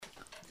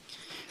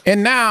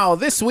And now,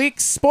 this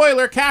week's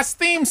Spoiler Cast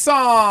theme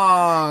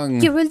song.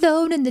 You're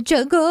alone in the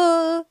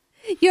jungle.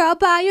 You're all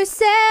by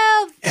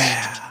yourself.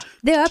 Yeah.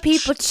 There are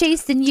people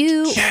chasing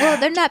you. Yeah. Well,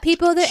 they're not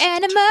people, they're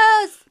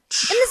animals.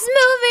 And this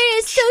movie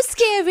is so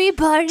scary,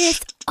 but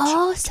it's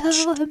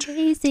also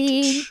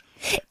amazing.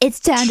 It's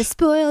time to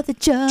spoil the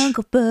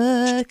Jungle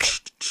Book.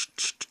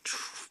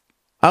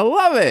 I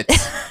love it.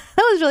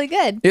 That was really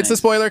good. It's a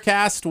spoiler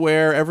cast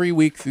where every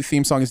week the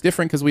theme song is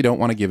different because we don't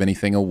want to give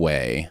anything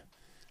away.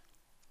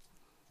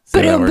 See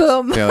how that works?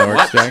 Boom. See how that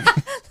works,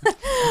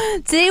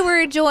 Jack? Today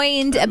we're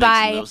joined That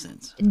by makes no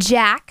sense.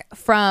 Jack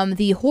from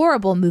the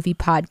Horrible Movie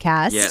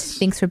Podcast. Yes.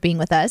 Thanks for being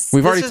with us.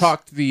 We've already is-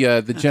 talked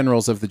the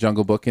generals of the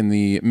Jungle Book in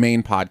the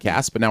main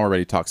podcast, but now we're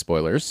ready to talk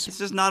spoilers. This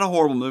is not a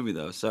horrible movie,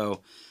 though,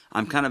 so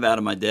I'm kind of out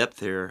of my depth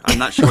here. I'm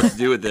not sure what to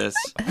do with this.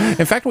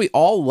 In fact, we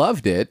all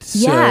loved it.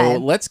 Yeah. So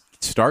let's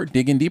start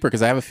digging deeper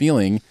because I have a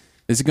feeling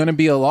this is going to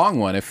be a long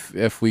one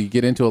if we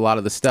get into a lot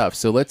of the stuff.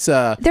 So let's...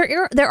 There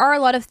are a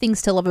lot of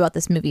things to love about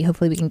this movie.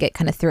 Hopefully we can get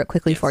kind of through it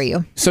quickly for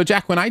you. So,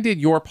 Jack, when I did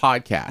your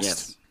podcast,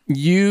 Yes.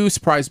 you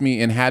surprised me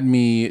and had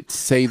me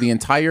say the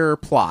entire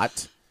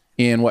plot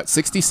in,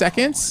 60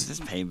 seconds? This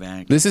is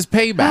payback. This is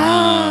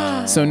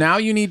payback. So now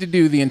you need to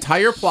do the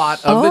entire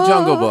plot of the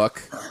Jungle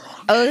Book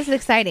Oh, this is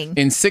exciting.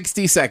 in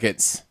 60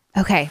 seconds.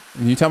 Okay.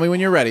 And you tell me when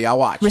you're ready. I'll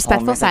watch.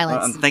 Respectful I'm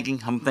silence.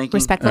 thinking.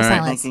 Respectful All right.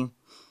 silence. Thinking.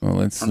 Well,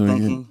 let's I'm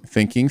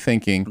thinking.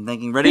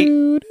 thinking.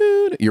 Ready?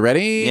 You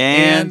ready?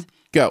 And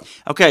go.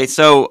 Okay,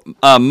 so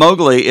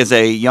Mowgli is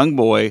a young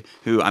boy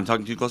who I'm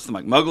talking too close to the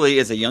mic. Mowgli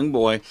is a young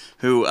boy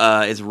who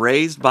is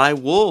raised by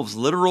wolves,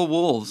 literal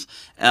wolves,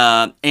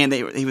 and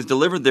he was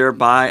delivered there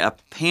by a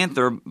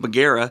panther,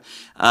 Bagheera,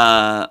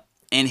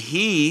 and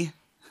he.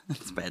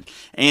 That's bad.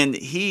 And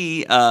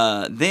he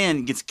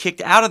then gets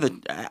kicked out of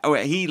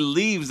the. He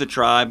leaves the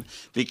tribe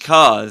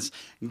because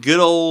good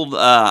old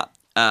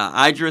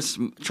Idris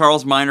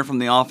Charles Minor from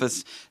The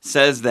Office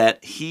says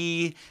that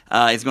he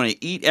is going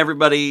to eat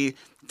everybody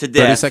to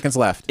death. 30 seconds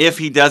left. If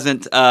he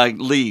doesn't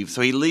leave.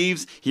 So he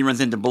leaves, he runs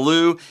into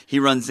Baloo, he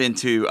runs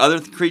into other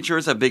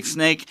creatures, a big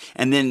snake,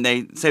 and then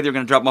they say they're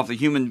going to drop him off a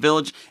human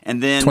village,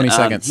 and then 20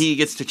 seconds. he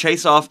gets to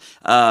chase off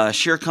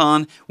Shere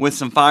Khan with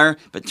some fire,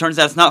 but it turns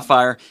out it's not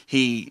fire.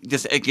 It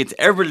gets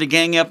everybody to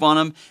gang up on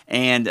him,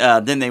 and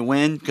then they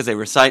win because they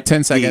recite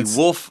 10 seconds.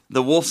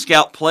 the Wolf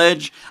Scout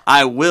pledge.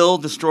 I will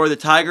destroy the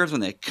tigers when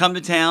they come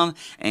to town,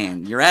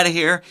 and you're out of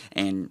here,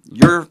 and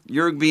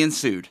you're being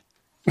sued.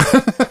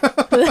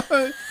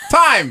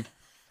 Time.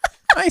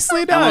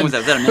 Nicely done. How long was that?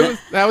 Was that a minute?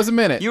 That was a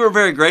minute. You were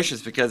very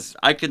gracious because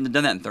I couldn't have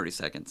done that in 30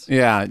 seconds.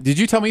 Yeah. Did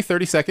you tell me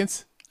 30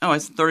 seconds? Oh,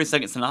 it's a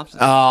 30-second synopsis.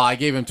 Oh, I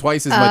gave him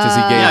twice as much as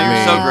he gave Yeah, me.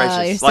 you're so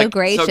gracious. You're so Like, so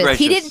gracious. gracious.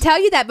 He didn't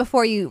tell you that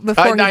before he I did the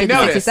 60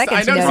 noticed. seconds.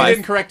 I you noticed he noticed.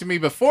 didn't correct me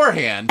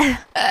beforehand.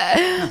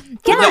 Yeah.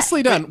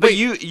 Nicely done. But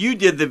Wait, you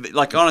did the,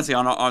 like, honestly,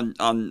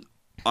 on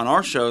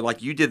our show,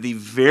 like, you did the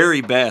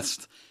very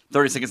best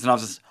 30-second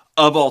synopsis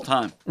of all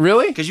time.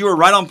 really? Because you were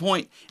right on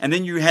point, and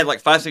then you had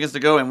like 5 seconds to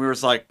go, and we were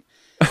just like,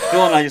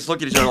 Phil and I just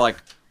looked at each other like,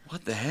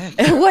 what the heck?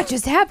 What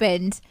just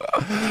happened?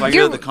 Like,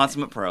 you're the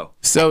consummate pro.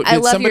 So I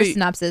did love your somebody,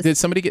 synopsis. Did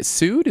somebody get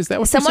sued? Is that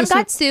what Someone you said?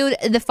 got sued.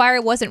 The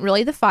fire wasn't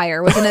really the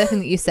fire. Was another thing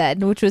that you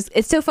said, which was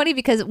it's so funny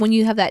because when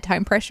you have that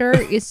time pressure,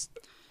 that's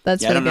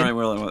Yeah, I really don't good. know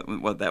really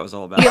what that was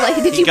all about. You're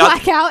like, did you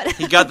black out?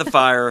 He got the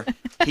fire.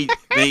 He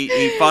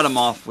fought him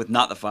off with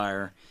not the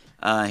fire.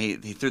 He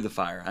threw the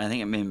fire. I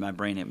think in my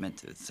brain it meant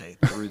to say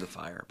through the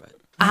fire, but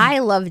I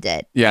loved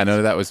it. Yeah,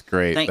 no, that was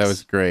great. Thanks. That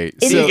was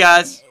great. see you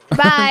guys. Bye.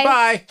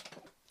 Bye.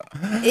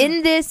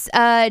 In this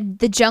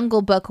the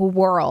Jungle Book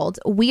world,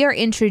 we are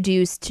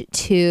introduced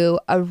to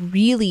a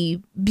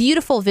really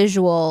beautiful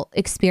visual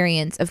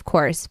experience, of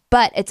course,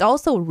 but it's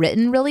also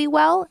written really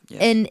well,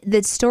 Yes. and the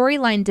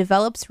storyline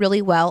develops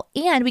really well,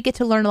 and we get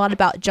to learn a lot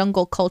about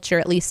jungle culture,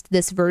 at least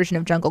this version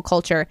of jungle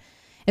culture,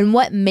 and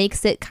what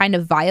makes it kind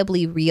of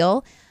viably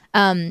real.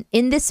 In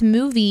this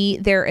movie,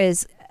 there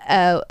is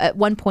at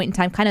one point in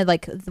time, kind of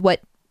like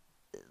what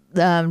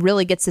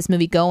really gets this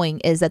movie going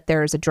is that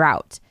there's a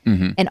drought,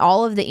 and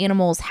all of the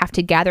animals have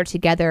to gather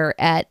together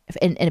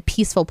in a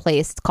peaceful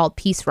place. It's called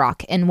Peace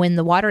Rock, and when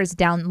the water is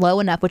down low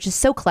enough, which is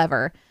so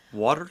clever,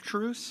 Water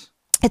truce?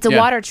 it's a Yeah,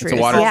 water truce. It's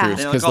a water yeah. truce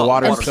They because call the it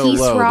water is water so truce.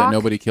 low Peace that Rock.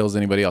 nobody kills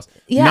anybody else.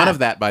 Yeah. None of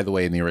that, by the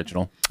way, in the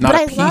original. Not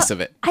But a piece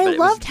of it. I But it was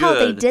loved how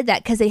they good. did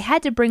that because they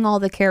had to bring all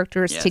the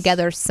characters Yes.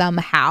 together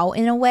somehow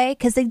in a way,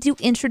 because they do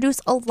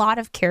introduce a lot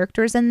of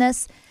characters in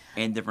this.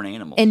 And different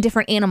animals. And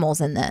different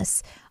animals in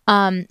this.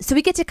 So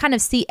we get to kind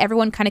of see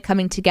everyone kind of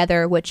coming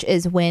together, which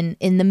is when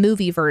in the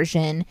movie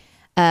version,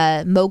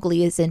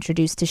 Mowgli is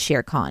introduced to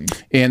Shere Khan.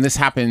 And this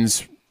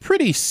happens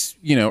pretty,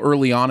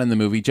 early on in the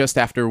movie, just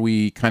after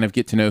we kind of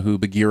get to know who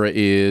Bagheera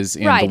is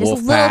and Right, the just a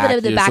wolf little pack. bit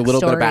of the There's a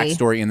little bit of backstory.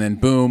 backstory, and then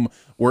boom,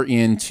 we're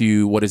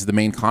into what is the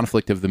main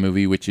conflict of the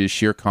movie, which is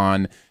Shere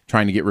Khan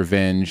trying to get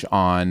revenge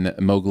on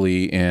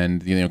Mowgli,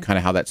 and kind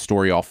of how that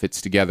story all fits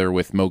together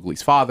with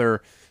Mowgli's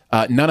father.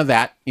 None of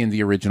that in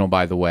the original,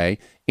 by the way.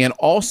 And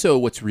also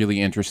what's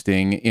really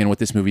interesting in what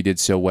this movie did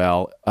so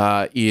well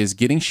is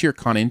getting Shere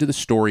Khan into the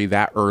story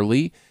that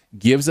early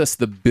gives us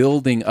the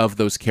building of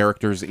those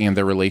characters and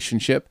their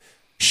relationship.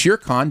 Shere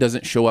Khan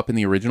doesn't show up in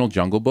the original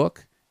Jungle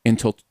Book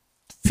until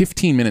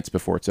 15 minutes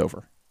before it's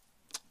over.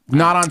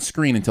 Not on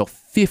screen until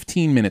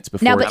 15 minutes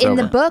before Now, it's but in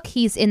over. the book,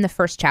 he's in the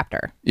first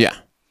chapter. Yeah.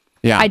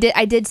 Yeah. I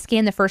did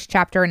scan the first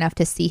chapter enough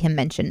to see him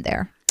mentioned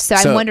there. So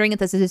I'm wondering if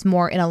this is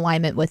more in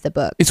alignment with the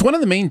book. It's one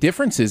of the main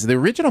differences. The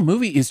original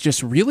movie is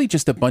just really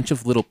just a bunch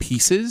of little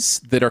pieces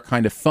that are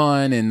kind of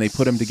fun, and they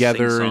put them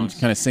together and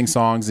kind of sing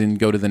songs and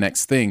go to the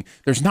next thing.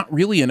 There's not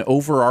really an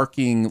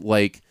overarching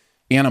like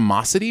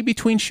animosity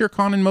between Shere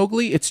Khan and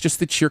Mowgli. It's just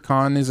that Shere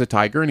Khan is a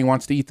tiger and he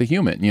wants to eat the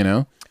human, you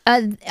know?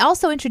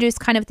 Also introduced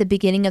kind of at the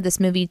beginning of this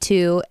movie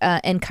too,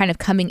 and kind of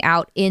coming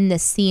out in the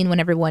scene when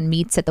everyone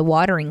meets at the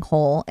watering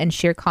hole and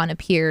Shere Khan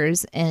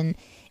appears, and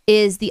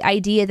is the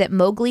idea that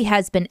Mowgli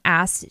has been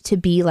asked to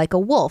be like a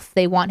wolf.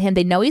 They want him,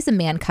 they know he's a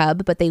man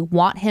cub, but they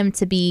want him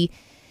to be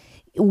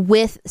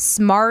with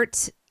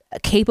smart,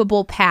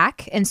 capable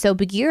pack. And so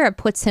Bagheera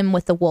puts him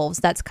with the wolves.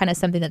 That's kind of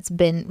something that's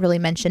been really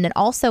mentioned. And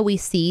also we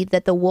see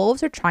that the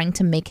wolves are trying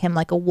to make him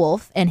like a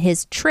wolf, and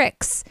his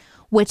tricks,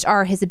 which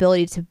are his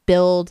ability to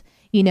build,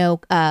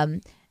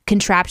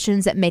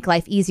 contraptions that make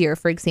life easier.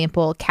 For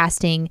example,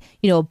 casting,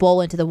 a bowl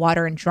into the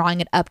water and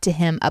drawing it up to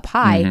him up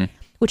high,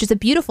 which is a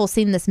beautiful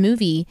scene in this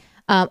movie.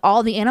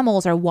 All the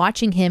animals are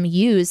watching him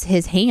use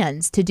his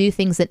hands to do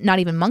things that not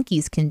even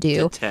monkeys can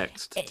do. To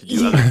text, to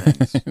do other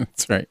things.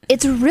 That's right.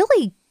 It's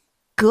really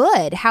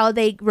good how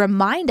they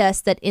remind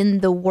us that in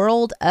the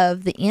world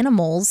of the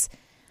animals,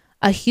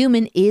 a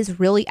human is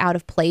really out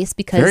of place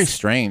because Very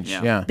strange.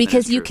 Yeah.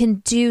 because you can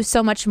do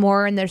so much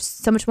more, and there's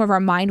so much more of our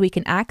mind we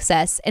can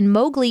access. And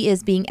Mowgli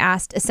is being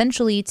asked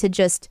essentially to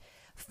just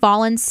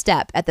fall in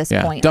step at this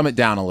point. Dumb it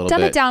down a little bit.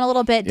 Dumb it down a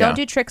little bit. Yeah. Don't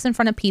do tricks in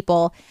front of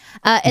people.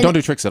 And Don't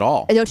do tricks at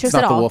all. Don't do It's tricks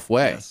not at the all. wolf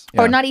way. Yes.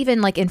 Yeah. Or not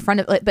even like in front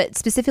of, but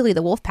specifically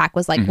the wolf pack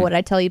was like, what did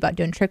I tell you about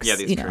doing tricks? Yeah,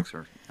 these tricks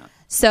are.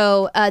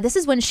 So this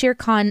is when Shere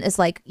Khan is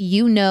like,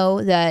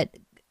 that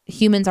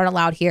humans aren't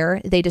allowed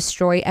here. They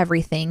destroy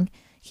everything.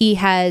 He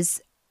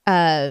has,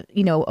 a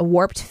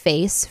warped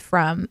face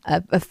from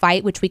a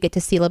fight, which we get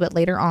to see a little bit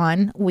later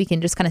on. We can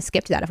just kind of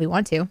skip to that if we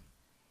want to.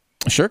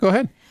 Sure, go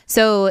ahead.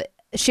 So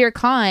Shere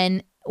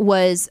Khan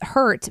was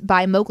hurt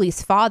by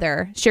Mowgli's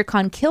father. Shere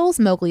Khan kills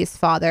Mowgli's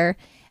father,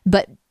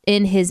 but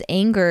in his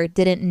anger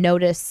didn't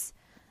notice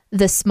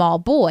the small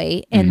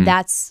boy. And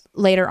that's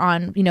later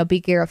on,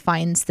 Bagheera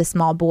finds the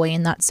small boy,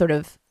 and that's sort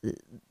of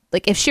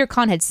like if Shere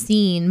Khan had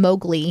seen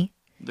Mowgli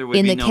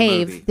in the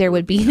cave, there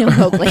would be no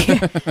Mowgli.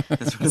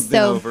 This would have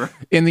been over.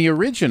 In the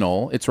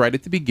original, it's right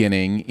at the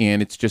beginning,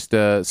 and it's just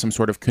some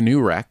sort of canoe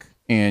wreck,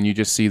 and you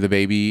just see the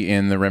baby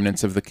and the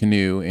remnants of the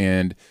canoe,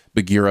 and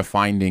Bagheera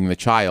finding the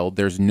child.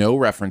 There's no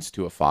reference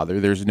to a father.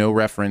 There's no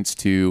reference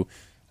to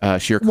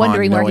Shere Khan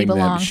Wondering where he knowing them.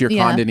 belonged. Shere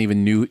Khan didn't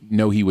even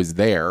know he was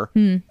there.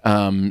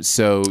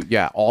 So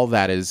yeah, all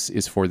that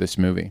is for this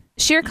movie.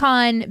 Shere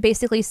Khan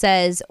basically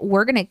says,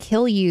 we're going to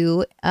kill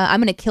you. I'm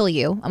going to kill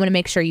you. I'm going to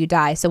make sure you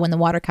die. So when the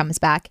water comes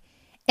back.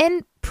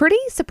 And pretty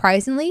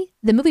surprisingly,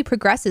 the movie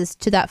progresses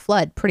to that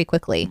flood pretty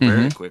quickly.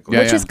 Very quickly.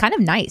 Yeah, Which is kind of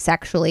nice,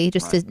 actually,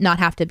 just to not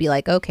have to be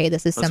like, okay,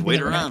 this is Let's something. wait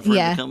that we're around gonna-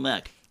 for it to come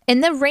back.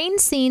 And the rain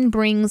scene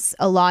brings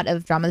a lot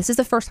of drama. This is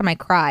the first time I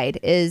cried,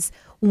 is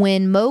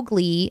when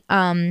Mowgli,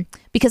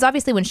 because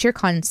obviously when Shere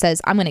Khan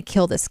says, I'm going to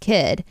kill this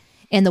kid,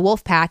 and the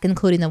wolf pack,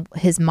 including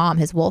his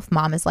wolf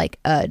mom, is like,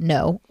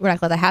 no, we're not going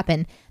to let that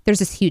happen. There's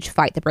this huge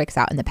fight that breaks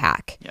out in the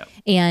pack. Yep.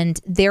 And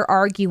they're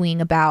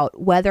arguing about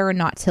whether or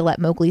not to let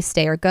Mowgli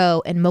stay or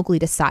go. And Mowgli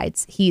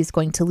decides he's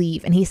going to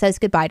leave. And he says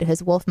goodbye to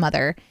his wolf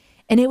mother.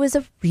 And it was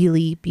a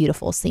really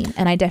beautiful scene.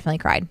 And I definitely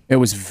cried. It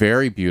was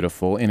very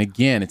beautiful. And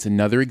again, it's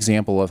another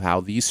example of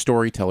how these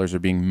storytellers are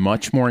being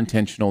much more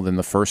intentional than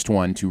the first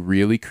one to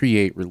really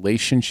create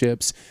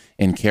relationships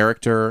and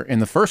character. In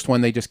the first one,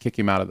 they just kick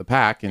him out of the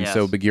pack. And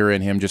so Yes. Bagheera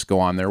and him just go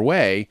on their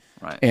way.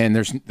 Right. And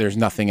there's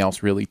nothing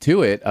else really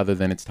to it other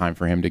than it's time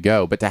for him to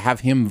go. But to have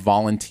him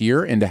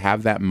volunteer and to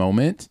have that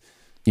moment,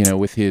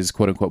 with his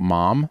quote unquote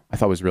mom, I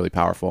thought was really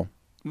powerful.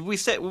 We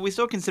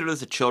still consider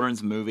this a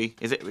children's movie.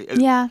 Is it?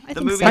 Yeah, I the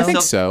think movie so. I is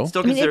think still, so.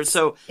 Still I mean,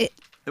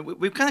 considered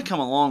We've kind of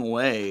come a long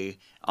way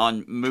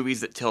on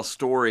movies that tell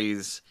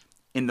stories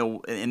in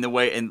the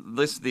way, and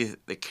this the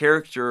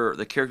character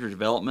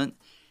development,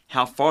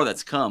 how far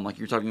that's come. Like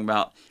you're talking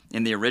about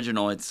in the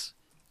original, it's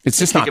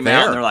just kick not him there.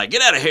 out and they're like,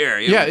 get out of here.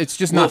 Yeah, it's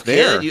just not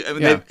there. He's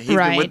Yeah. been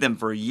Right. with them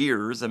for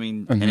years. I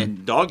mean, and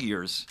in dog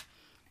years,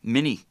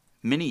 many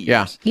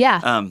years.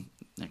 Yeah.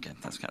 Okay,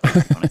 that's kind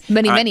of funny.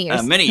 Many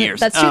years. Many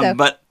years. That's true, though.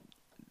 But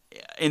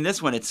in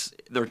this one,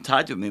 they're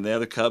tied to him. The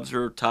other cubs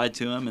are tied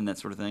to him and that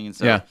sort of thing. And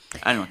so, Yeah.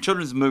 I don't know.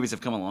 Children's movies have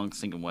come a long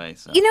single way.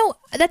 So.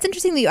 That's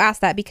interesting that you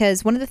asked that,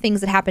 because one of the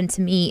things that happened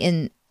to me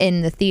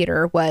in the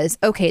theater was,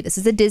 okay, this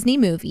is a Disney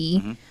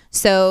movie.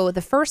 So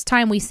the first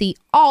time we see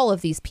all of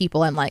these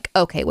people, I'm like,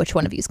 okay, which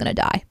one of you is going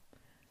to die?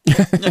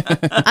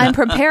 I'm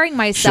preparing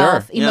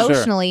myself Sure. Yeah.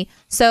 emotionally.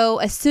 So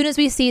as soon as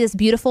we see this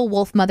beautiful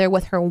wolf mother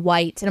with her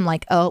white, and I'm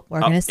like, oh, we're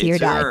going to see her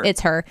it's die. her.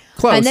 It's her.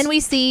 Close. And then we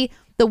see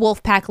the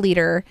wolf pack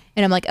leader,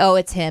 and I'm like, oh,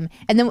 it's him.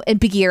 And then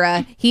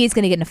Bagheera, he's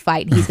gonna get in a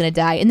fight and he's gonna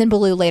die. And then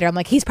Baloo later, I'm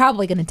like, he's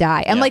probably gonna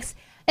die. I'm like,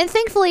 and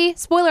thankfully,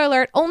 spoiler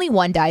alert, only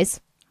one dies.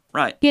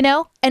 Right. You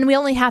know, and we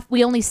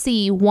only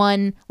see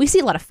one. We see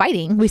a lot of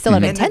fighting. We still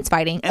have intense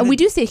fighting, and we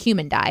do see a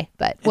human die.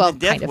 But the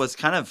death was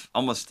kind of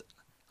almost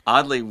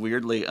oddly,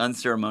 weirdly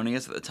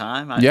unceremonious at the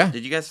time.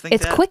 Did you guys think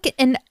it's quick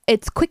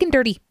and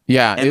dirty?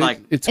 Yeah,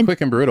 it's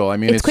quick and brutal. I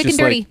mean, it's quick just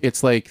and dirty. like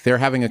it's like they're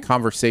having a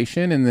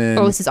conversation, and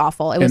then this is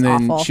awful. It was and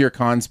then awful. Shere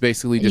Khan's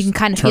basically You just can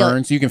kind of feel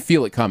turns. You can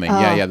feel it coming.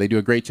 Yeah, they do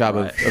a great job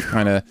of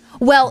kind of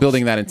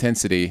building that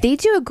intensity. They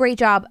do a great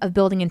job of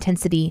building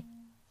intensity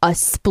a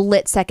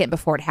split second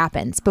before it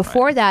happens.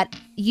 Before that,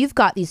 you've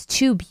got these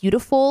two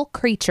beautiful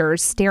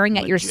creatures staring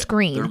at your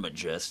screen. They're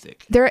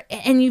majestic.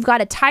 And you've got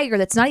a tiger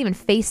that's not even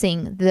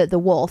facing the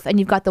wolf,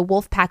 and you've got the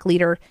wolf pack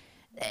leader,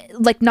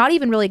 like not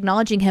even really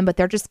acknowledging him, but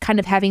they're just kind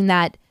of having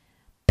that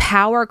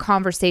power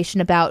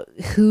conversation about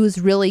who's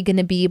really going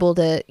to be able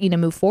to,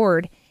 move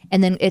forward.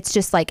 And then it's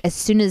just like as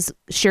soon as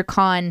Shere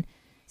Khan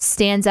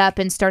stands up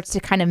and starts to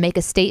kind of make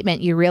a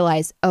statement, you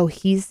realize, oh,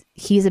 he's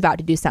about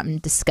to do something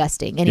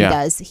disgusting, and he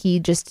does. He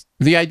just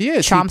the idea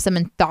is chomps him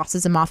and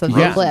tosses him off of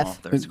the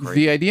cliff.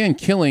 The idea in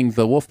killing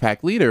the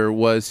Wolfpack leader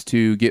was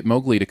to get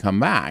Mowgli to come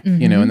back,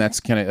 and that's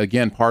kind of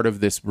again part of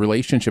this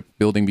relationship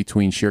building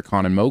between Shere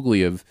Khan and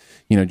Mowgli of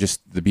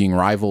just the being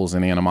rivals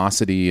and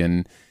animosity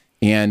and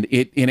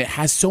it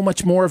has so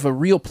much more of a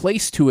real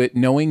place to it,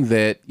 knowing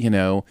that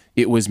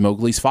it was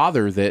Mowgli's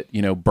father that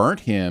burnt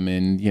him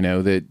and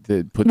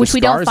that put which the we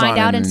don't scars find on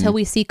out him until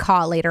we see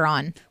Kaa later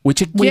on.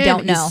 Which again we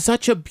don't know. Is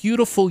such a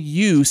beautiful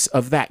use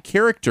of that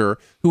character,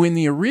 who in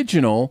the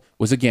original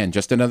was again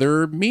just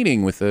another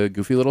meeting with a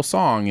goofy little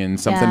song and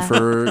something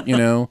for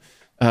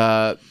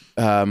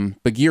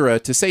Bagheera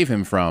to save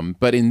him from.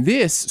 But in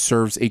this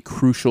serves a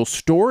crucial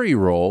story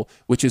role,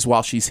 which is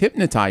while she's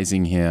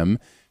hypnotizing him,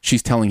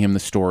 she's telling him the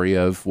story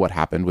of what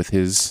happened with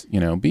his,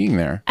 being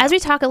there. As we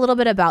talk a little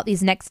bit about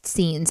these next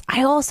scenes,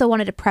 I also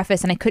wanted to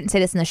preface, and I couldn't say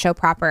this in the show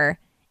proper,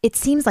 it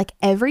seems like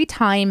every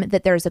time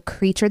that there's a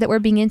creature that we're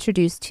being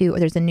introduced to or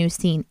there's a new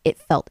scene, it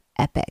felt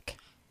epic.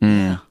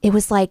 It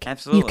was like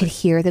you could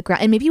hear the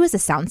ground. And maybe it was a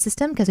sound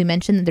system, because we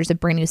mentioned that there's a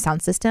brand new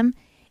sound system.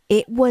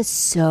 It was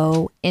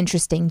so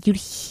interesting. You'd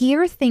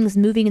hear things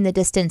moving in the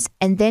distance,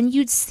 and then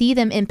you'd see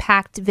them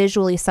impact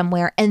visually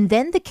somewhere, and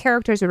then the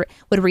characters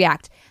would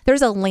react.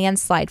 There's a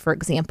landslide, for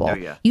example. Oh,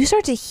 yeah. You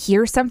start to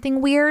hear something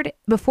weird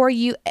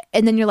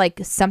and then you're like,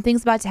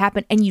 something's about to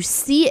happen, and you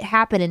see it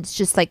happen, and it's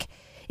just like,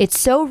 it's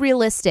so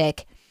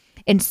realistic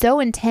and so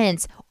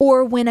intense.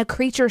 Or when a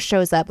creature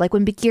shows up, like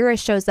when Bagheera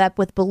shows up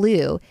with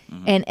Baloo,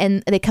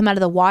 and they come out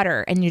of the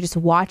water, and you're just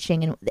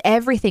watching, and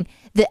everything,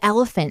 the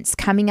elephants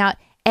coming out.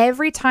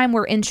 Every time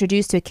we're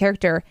introduced to a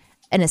character,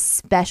 and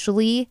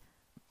especially,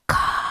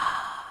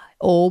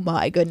 oh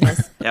my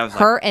goodness,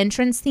 her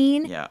entrance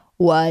scene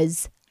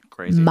was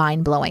crazy,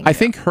 mind-blowing. I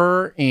think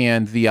her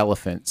and the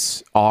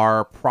elephants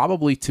are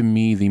probably, to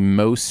me, the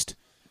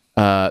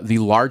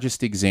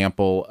largest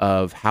example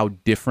of how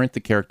different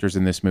the characters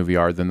in this movie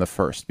are than the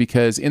first.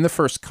 Because in the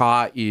first,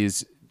 Kaa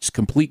is just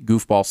complete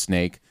goofball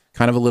snake,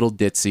 kind of a little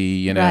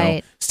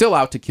ditzy, still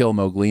out to kill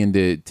Mowgli and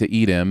to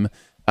eat him.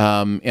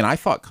 And I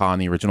thought Kaa in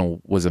the original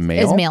was a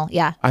male. Is male,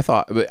 yeah. I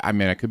thought, I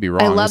mean, I could be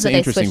wrong. I love that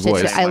they switched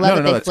it. I love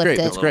that they that's flipped great.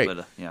 it. That's great.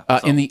 Yeah.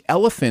 And the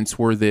elephants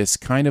were this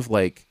kind of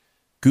like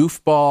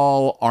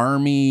goofball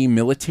army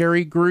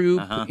military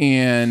group,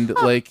 and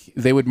like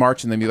they would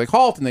march and they'd be like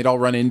halt, and they'd all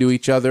run into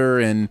each other.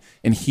 And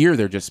here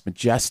they're just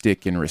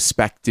majestic and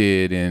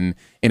respected, and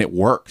it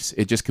works.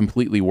 It just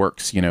completely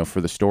works,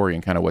 for the story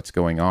and kind of what's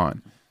going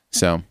on.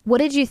 So, what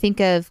did you think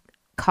of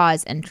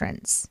Kaa's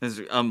entrance? It was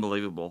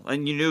unbelievable,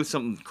 and you knew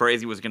something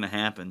crazy was going to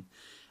happen.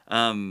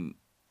 It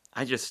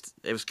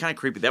was kind of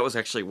creepy. That was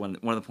actually one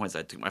of the points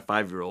I took my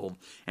 5-year-old,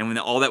 and when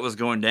all that was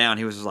going down,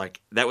 he was just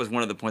like, that was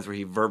one of the points where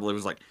he verbally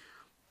was like,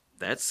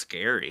 "That's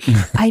scary."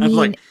 I mean, was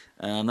like,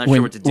 I'm not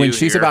sure what to do when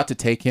she's here. about to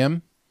take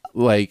him,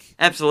 like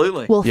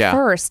absolutely. Well,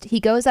 first he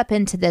goes up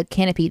into the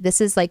canopy.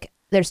 This is like,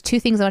 there's two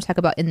things I want to talk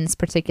about in this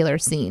particular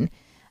scene.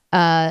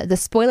 The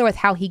spoiler with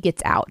how he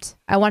gets out.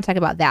 I want to talk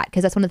about that,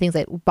 because that's one of the things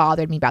that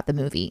bothered me about the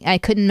movie. I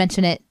couldn't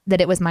mention it, that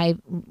it was my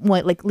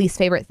least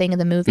favorite thing in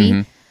the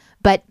movie.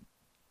 But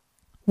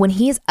when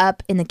he's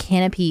up in the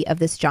canopy of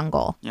this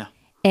jungle,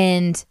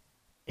 and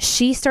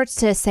she starts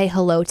to say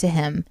hello to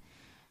him,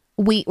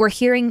 we're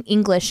hearing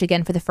English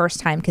again for the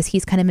first time, because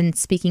he's kind of been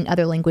speaking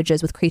other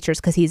languages with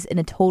creatures, because he's in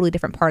a totally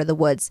different part of the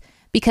woods,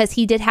 because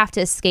he did have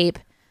to escape.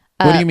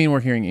 What do you mean we're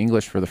hearing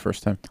English for the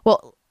first time?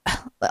 Well,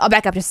 I'll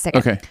back up just a second.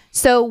 Okay.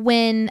 So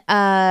when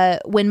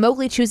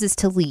Mowgli chooses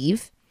to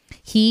leave,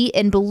 he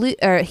and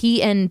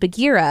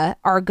Bagheera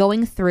are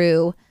going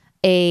through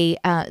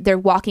they're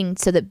walking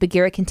so that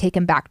Bagheera can take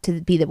him back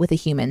to be with a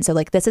human. So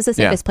like, this is the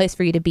safest place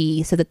for you to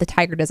be, so that the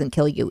tiger doesn't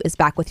kill you, is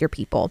back with your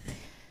people.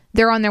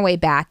 They're on their way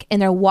back,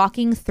 and they're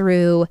walking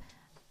through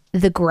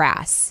the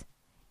grass.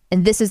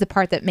 And this is the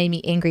part that made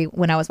me angry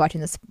when I was watching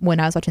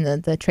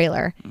the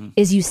trailer,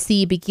 is you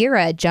see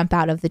Bagheera jump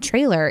out of the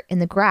trailer in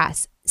the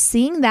grass,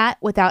 seeing that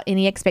without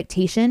any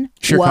expectation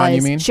Shere Khan,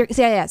 you mean? Shere Khan.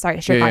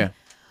 Yeah.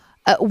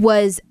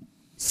 Was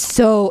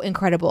so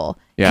incredible.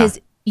 Yeah. Because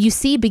you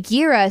see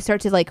Bagheera start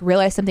to like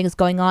realize something is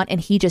going on, and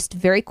he just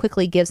very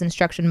quickly gives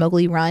instruction,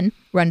 Mowgli, run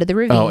to the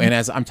ravine. Oh, and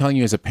as I'm telling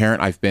you, as a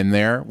parent, I've been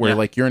there where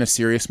like you're in a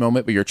serious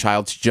moment, but your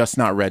child's just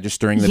not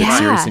registering that it's Yeah.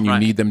 serious, and you Right.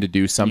 need them to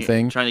do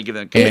something. Trying to give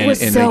them. It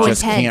was and so they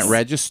just intense. can't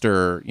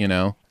register, you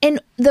know. And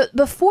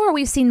before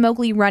we've seen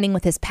Mowgli running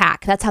with his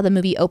pack. That's how the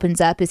movie opens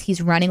up, is he's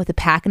running with a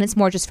pack, and it's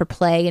more just for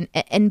play.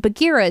 And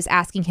Bagheera is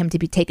asking him to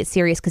take it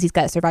serious because he's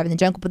got to survive in the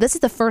jungle. But this is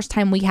the first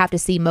time we have to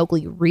see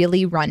Mowgli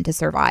really run to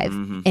survive,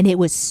 and it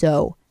was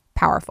so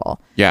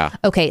powerful. Yeah.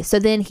 Okay, so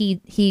then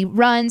he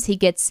runs, he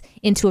gets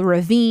into a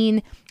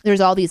ravine.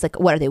 There's all these, like,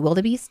 what are they,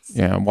 wildebeests?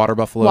 Yeah, water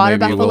buffalo, Water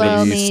maybe, buffalo,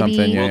 wildebeest, maybe.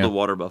 something. Yeah, Will yeah. the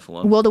water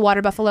buffalo.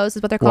 Water buffaloes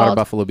is what they're Water called.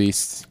 buffalo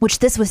beasts. Which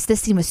this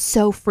scene was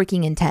so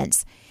freaking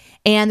intense.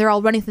 And they're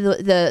all running through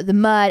the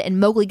mud, and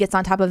Mowgli gets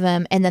on top of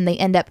him, and then they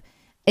end up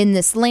in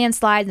this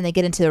landslide, and they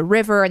get into the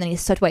river, and then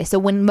he's swept away. So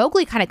when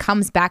Mowgli kind of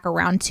comes back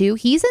around too,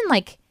 he's in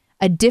like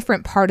a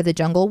different part of the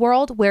jungle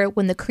world where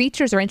when the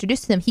creatures are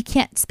introduced to him, he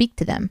can't speak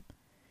to them.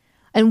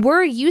 And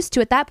we're used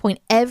to, at that point,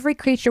 every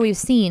creature we've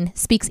seen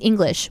speaks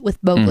English with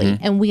Mowgli,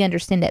 and we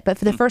understand it. But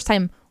for the first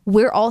time,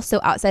 we're also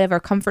outside of our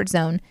comfort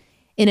zone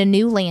in a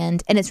new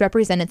land, and it's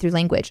represented through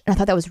language. And I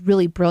thought that was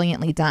really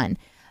brilliantly done.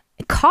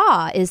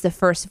 Ka is the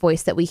first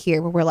voice that we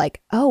hear where we're like,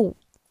 oh,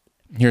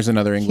 Here's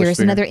another English. here's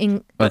figure.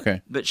 another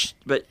Okay.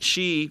 But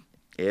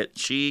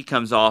she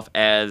comes off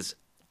as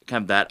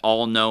kind of that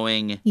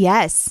all-knowing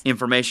yes,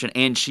 information,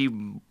 and she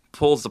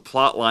pulls the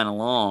plot line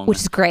along, which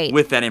is great.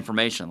 with that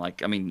information.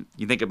 Like, I mean,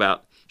 you think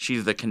about,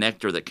 she's the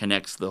connector that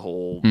connects the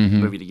whole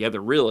movie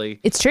together. Really,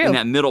 It's true. In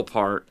that middle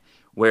part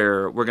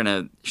where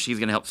she's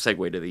gonna help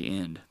segue to the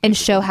end and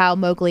show how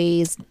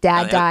Mowgli's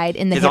dad died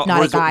in the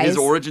hypnotic eyes. His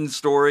origin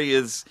story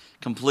is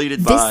completed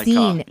This by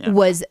scene Ka. Yeah.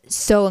 was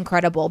so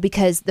incredible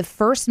because the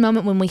first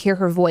moment when we hear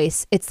her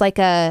voice, it's like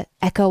a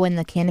echo in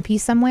the canopy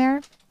somewhere.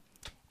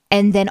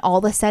 And then all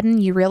of a sudden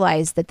you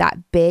realize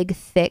that big,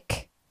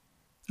 thick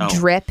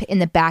drip in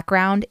the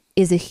background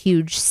is a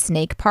huge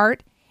snake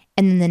part.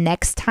 And then the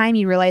next time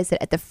you realize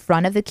that at the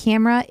front of the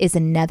camera is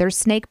another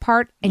snake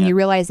part, and you're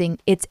realizing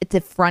it's at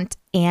the front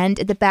and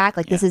at the back.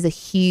 Like, this is a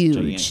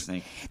Gigantic huge.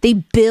 snake. They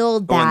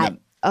build that.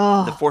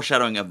 And the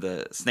foreshadowing of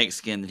the snake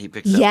skin that he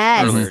picks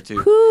Yes. up earlier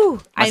too. Whew.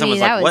 My I son mean, was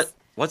that like, was.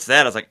 What's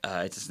that? I was like,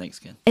 it's a snake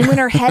skin. And when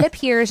her head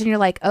appears, and you're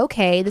like,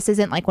 okay, this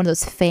isn't like one of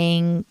those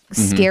fang,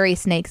 scary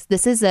snakes.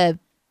 This is a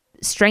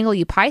strangle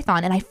you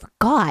python. And I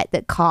forgot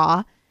that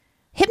Ka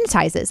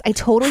hypnotizes. I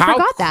totally How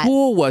forgot that.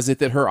 cool was it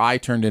that her eye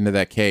turned into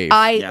that cave?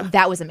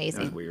 That was That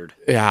amazing. was weird.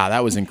 Yeah,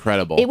 that was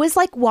incredible. It was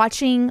like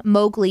watching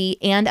Mowgli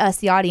and us,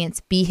 the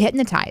audience, be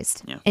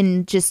hypnotized. Yeah.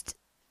 And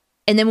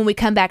then when we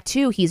come back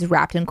to, he's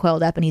wrapped and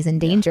coiled up and he's in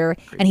danger.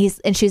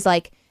 And she's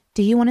like,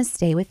 do you want to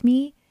stay with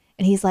me?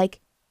 And he's like,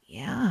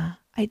 yeah,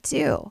 I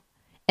do.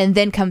 And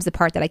then comes the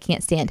part that I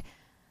can't stand.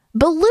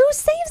 Baloo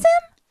saves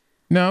him?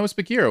 No, it was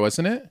Bagheera,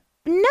 wasn't it?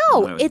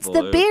 No, it was it's the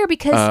Baloo. bear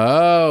because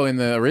Oh, in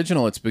the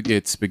original, it's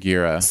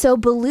Bagheera. so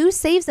Baloo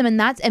saves him,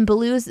 and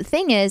Baloo's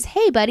thing is,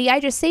 hey buddy,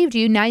 I just saved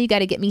you. Now you got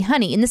to get me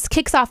honey. And this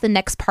kicks off the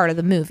next part of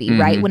the movie,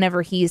 right?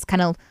 Whenever he's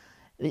kind of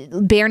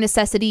bare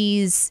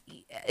necessities.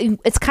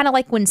 It's kind of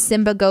like when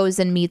Simba goes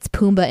and meets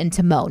Pumbaa and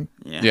Timon.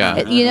 Yeah.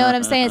 You know what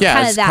I'm saying? It's Yeah,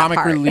 kind it's of that comic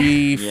part.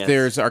 relief. Yes.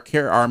 There's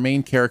our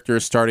main character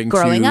is starting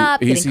Growing to up,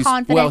 getting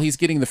confident. Well, he's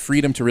getting the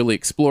freedom to really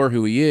explore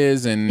who he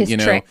is and His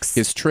tricks.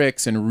 his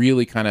tricks and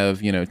really kind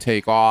of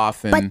take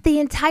off. And But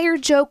the entire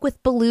joke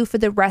with Baloo for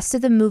the rest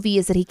of the movie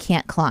is that he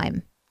can't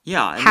climb.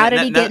 Yeah. and How did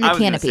he get in the I was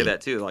gonna canopy? say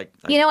that too. Like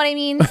You know what I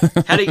mean?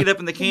 how did he get up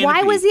in the canopy?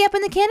 Why was he up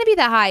in the canopy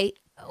that high?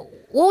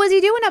 What was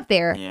he doing up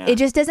there? Yeah. It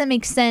just doesn't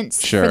make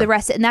sense Sure. for the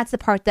rest. And that's the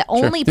part, the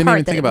Sure. only Didn't part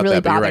even think that about really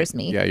that, but you're bothers right.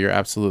 me. Yeah, you're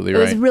absolutely It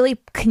was right. a really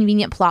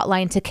convenient plot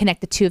line to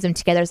connect the two of them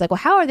together. It's like, well,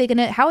 how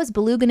is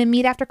Baloo gonna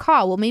meet after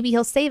Ka? Well, maybe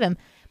he'll save him.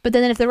 But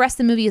then if the rest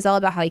of the movie is all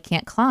about how he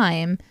can't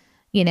climb,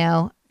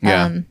 Yeah.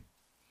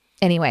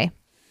 Anyway.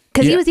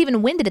 Because he Yeah. was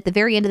even winded at the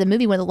very end of the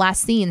movie. One of the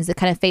last scenes that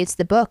kind of fades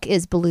the book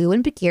is Baloo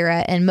and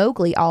Bagheera and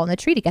Mowgli all in the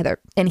tree together.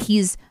 And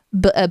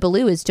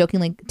Baloo is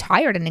jokingly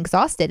tired and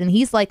exhausted. And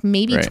he's like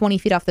maybe Right. 20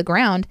 feet off the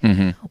ground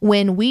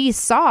when we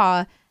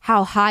saw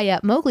how high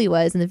up Mowgli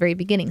was in the very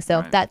beginning.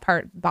 So that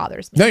part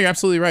bothers me. No, you're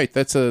absolutely right.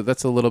 That's a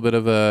little bit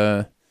of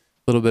a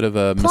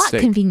Plot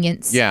mistake.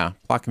 convenience. Yeah,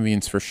 plot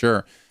convenience for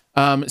sure.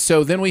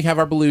 So then we have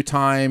our Baloo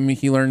time.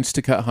 He learns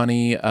to cut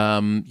honey.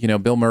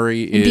 Bill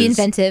Murray Be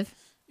inventive.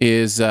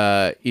 is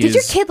Did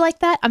your kid like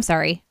that? I'm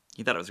sorry.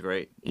 He thought it was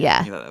great.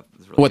 Yeah. He thought that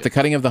was really what, the good.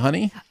 cutting of the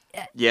honey?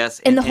 Yes.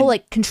 And the whole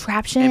like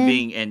contraption. and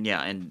being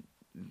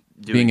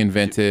Being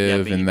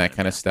inventive being and that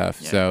kind of stuff.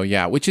 Yeah. So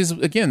yeah, which is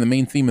again the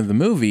main theme of the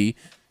movie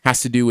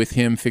has to do with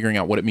him figuring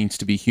out what it means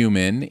to be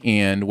human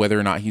and whether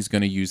or not he's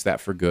going to use that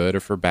for good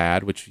or for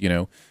bad, which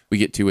we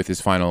get to with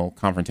his final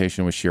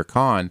confrontation with Shere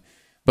Khan.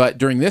 But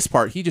during this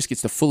part, he just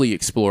gets to fully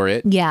explore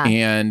it. Yeah.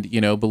 And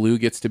Baloo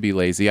gets to be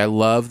lazy. I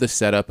love the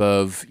setup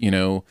of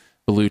Baloo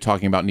Baloo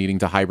talking about needing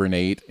to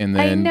hibernate, and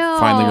I then know.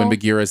 finally when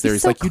Bagheera's there, He's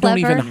he's so like, "You don't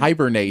even clever.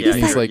 hibernate." Yeah, and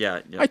he's you're- like,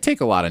 yeah. "I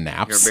take a lot of You're a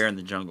naps." bear in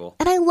the jungle.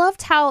 And I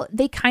loved how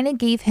they kind of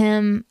gave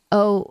him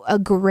a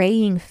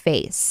graying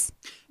face.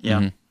 Yeah.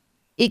 Mm-hmm.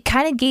 It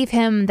kind of gave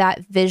him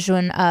that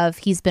vision of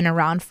he's been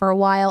around for a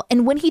while.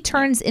 And when he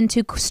turns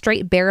into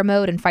straight bear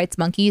mode and fights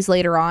monkeys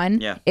later on,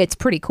 Yeah. it's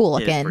pretty cool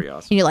It is looking. pretty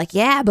awesome. And you're like,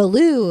 yeah,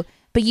 Baloo.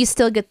 But you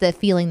still get the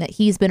feeling that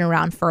he's been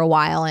around for a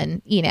while.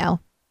 And,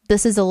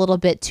 this is a little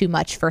bit too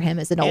much for him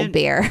as an old And-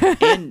 bear.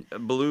 And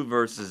Baloo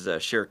versus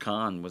Shere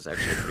Khan was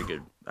actually a pretty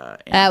good.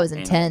 That was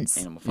intense.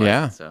 Animal fight.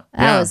 Yeah. So.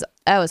 That was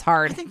I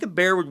hard. think the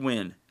bear would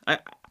win.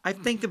 I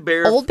think the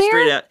bear. Old bear?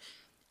 Straight out.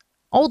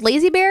 Old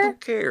lazy bear Don't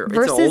care.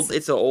 versus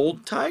It's an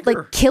old tiger.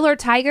 like Killer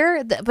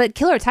Tiger, but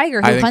Killer Tiger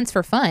who I think- hunts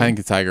for fun. I think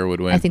the tiger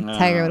would win. I think the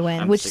tiger would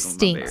win, I'm which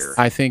sticking with my stinks.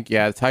 bear. I think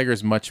the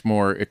tiger's much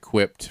more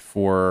equipped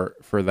for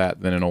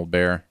that than an old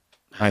bear.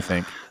 I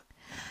think.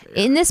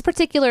 In this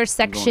particular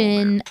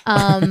section,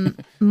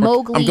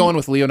 Mowgli. I'm going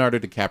with Leonardo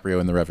DiCaprio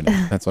in The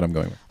Revenant. That's what I'm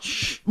going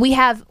with. We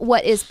have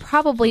what is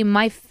probably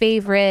my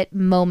favorite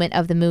moment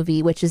of the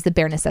movie, which is the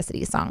Bare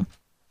Necessities song.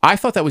 I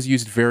thought that was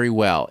used very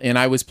well, and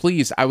I was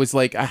pleased. I was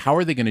like, "How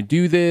are they going to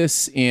do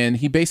this?" And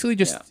he basically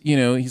just,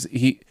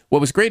 he. What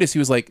was great is he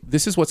was like,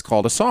 "This is what's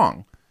called a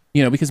song,"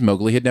 because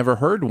Mowgli had never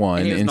heard one,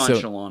 And he was so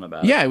nonchalant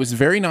about it. yeah, it was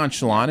very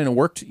nonchalant, and it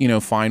worked,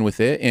 fine with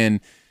it.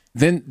 And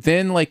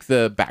then like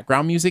the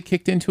background music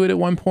kicked into it at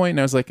one point, and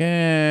I was like,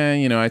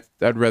 I'd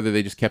rather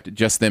they just kept it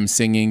just them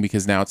singing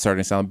because now it's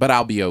starting to sound. But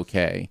I'll be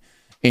okay.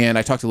 And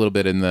I talked a little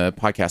bit in the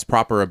podcast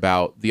proper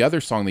about the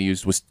other song they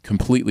used was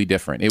completely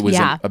different. It was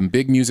Yeah. a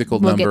big musical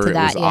We'll get number. to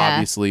that, it was yeah.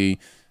 obviously,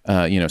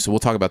 so we'll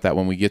talk about that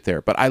when we get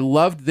there. But I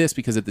loved this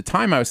because at the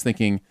time I was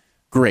thinking,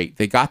 great,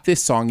 they got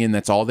this song in.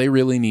 That's all they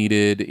really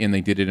needed. And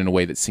they did it in a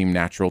way that seemed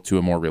natural to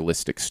a more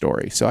realistic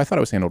story. So I thought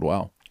it was handled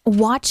well.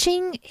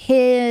 Watching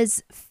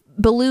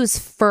Baloo's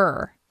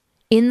fur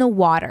in the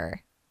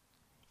water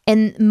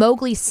and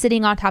Mowgli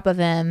sitting on top of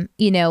him,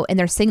 and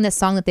they're singing this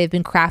song that they've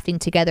been crafting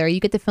together.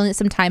 You get the feeling that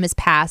some time has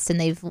passed and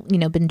they've,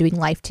 been doing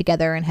life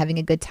together and having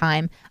a good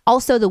time.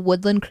 Also, the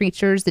woodland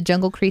creatures, the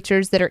jungle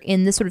creatures that are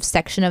in this sort of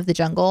section of the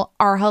jungle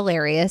are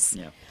hilarious.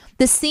 Yeah.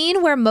 The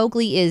scene where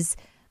Mowgli is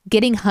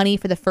getting honey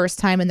for the first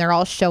time and they're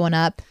all showing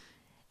up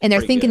and they're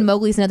Pretty thinking good.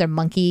 Mowgli's another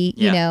monkey,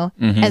 It's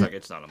and like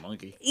it's not a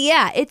monkey.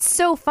 yeah, it's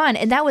so fun.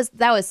 And that was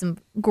some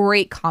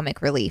great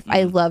comic relief.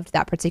 I loved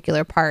that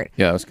particular part.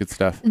 Yeah, that was good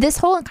stuff. This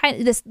whole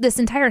this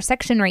entire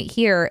section right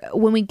here,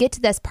 when we get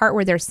to this part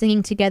where they're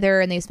singing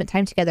together and they've spent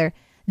time together,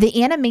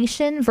 the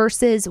animation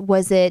versus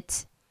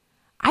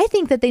I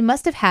think that they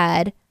must have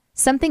had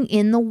something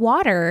in the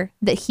water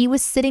that he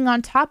was sitting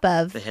on top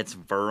of. They had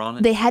some fur on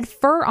it. They had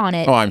fur on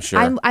it. Oh, I'm sure.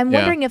 I'm Yeah.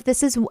 wondering if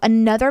this is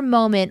another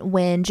moment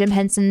when Jim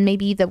Henson,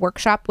 maybe the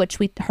workshop, which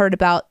we heard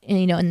about,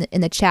 in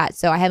the chat.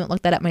 So I haven't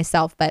looked that up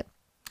myself, but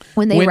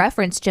when they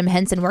referenced Jim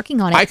Henson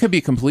working on it, I could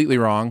be completely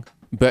wrong,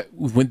 but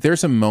when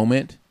there's a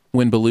moment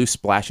when Baloo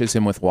splashes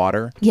him with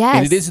water, Yes.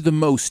 and it is the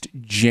most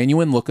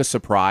genuine look of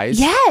surprise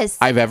Yes.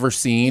 I've ever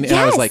seen, and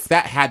I was Yes. like,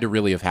 that had to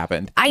really have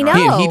happened. I And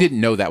know. he didn't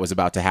know that was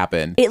about to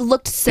happen. it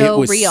looked so it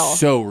was real.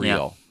 so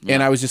real. Yeah.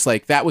 And I was just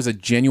like, that was a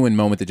genuine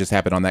moment that just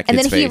happened on that And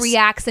kid's then he face.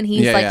 reacts and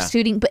he's Yeah, like yeah.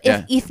 shooting. But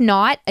Yeah. if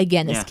not,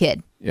 again, this Yeah.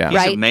 kid. Yeah. He's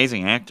Right? an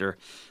amazing actor.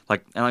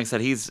 Like I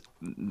said,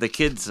 the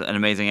kid's an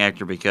amazing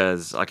actor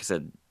because, like I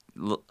said,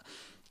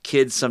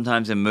 kids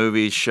sometimes in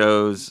movies,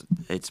 shows,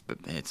 it's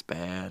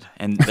bad,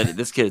 but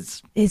this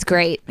kid's He's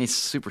great. he's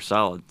super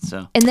solid.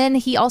 So And then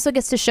he also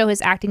gets to show his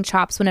acting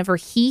chops whenever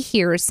he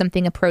hears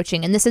something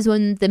approaching. And this is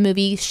when the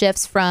movie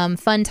shifts from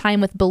fun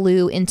time with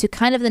Baloo into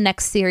kind of the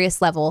next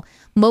serious level.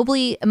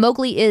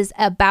 Mowgli is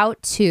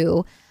about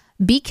to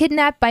be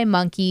kidnapped by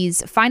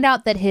monkeys, find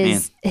out that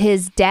his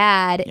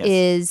dad Yes.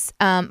 is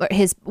or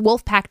his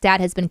wolf pack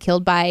dad has been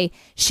killed by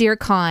Shere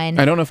Khan.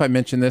 I don't know if I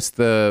mentioned this.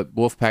 The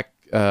Wolfpack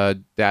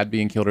dad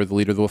being killed or the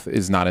leader of the wolf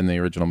is not in the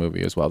original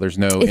movie as well. There's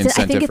no incentive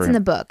I think it's for in him. the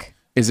book.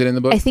 Is it in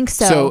the book? I think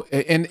so. So,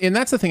 and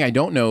that's the thing. I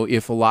don't know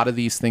if a lot of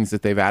these things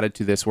that they've added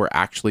to this were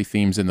actually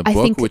themes in the I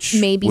book, think which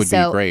maybe would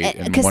so. be great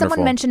and Because wonderful.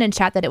 someone mentioned in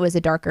chat that it was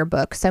a darker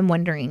book, so I'm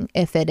wondering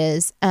if it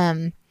is.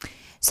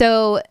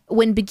 So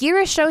when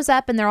Bagheera shows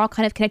up and they're all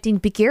kind of connecting,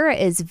 Bagheera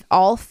is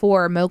all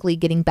for Mowgli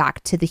getting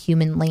back to the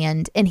human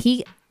land, and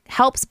he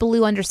helps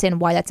Baloo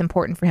understand why that's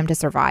important for him to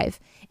survive.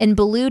 And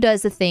Baloo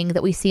does the thing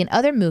that we see in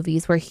other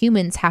movies where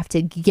humans have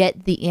to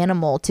get the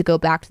animal to go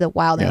back to the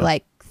wild. Yeah. They're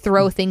like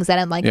throw things at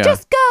him, like Yeah.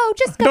 just go.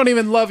 I don't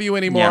even love you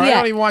anymore. Yeah. I Yeah.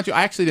 don't even want you.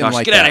 I actually didn't gosh,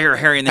 like get that. out of here,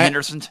 Harry and the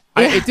Hendersons.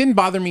 It didn't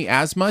bother me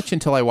as much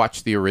until I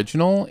watched the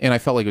original, and I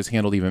felt like it was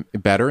handled even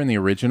better in the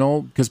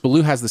original because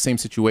Baloo has the same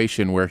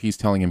situation where he's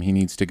telling him he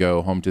needs to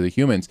go home to the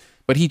humans,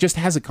 but he just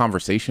has a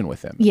conversation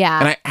with him. Yeah.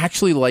 And I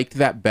actually liked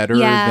that better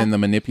Yeah. than the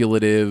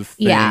manipulative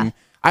thing. Yeah.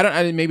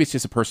 Maybe it's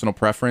just a personal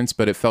preference,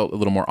 but it felt a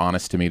little more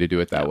honest to me to do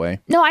it that way.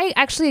 No, I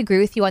actually agree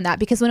with you on that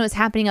because when it was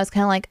happening, I was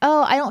kind of like,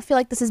 oh, I don't feel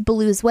like this is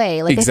Baloo's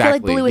way. Like, I feel like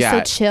Exactly, Baloo is so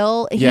yeah.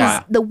 chill.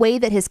 Yeah. The way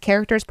that his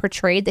character is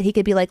portrayed, that he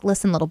could be like,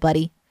 listen, little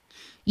buddy.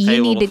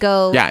 you need to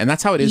go. Yeah, and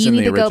that's how it is You in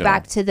need the to original. go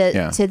back to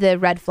the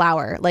red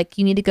flower. Like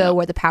you need to go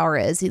where the power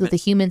is. With the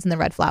humans and the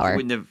red He flower.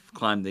 wouldn't have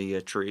climbed the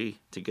tree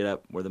to get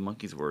up where the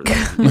monkeys were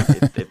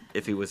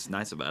if he was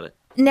nice about it.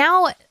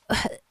 Now,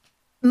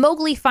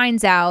 Mowgli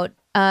finds out.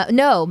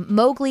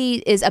 Mowgli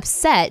is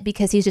upset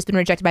because he's just been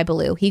rejected by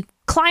Baloo. He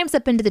climbs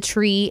up into the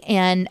tree,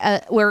 and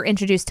we're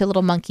introduced to a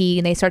little monkey,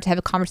 and they start to have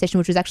a conversation,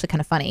 which was actually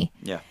kind of funny.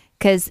 Yeah.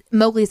 Because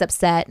Mowgli's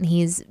upset, and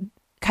he's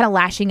kind of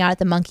lashing out at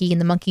the monkey, and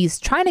the monkey's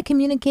trying to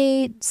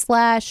communicate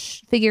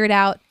 / figure it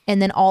out,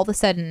 and then all of a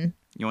sudden,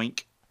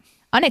 Yoink.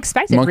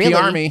 unexpected, Monkey really.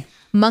 army.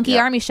 Monkey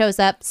army shows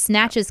up,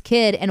 snatches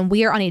Kid, and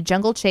we are on a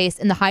jungle chase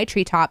in the high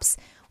treetops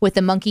with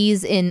the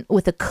monkeys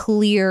with a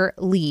clear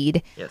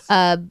lead.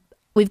 Yes.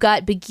 We've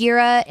got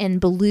Bagheera and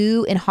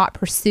Baloo in hot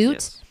pursuit.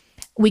 Yes.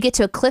 We get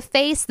to a cliff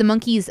face. The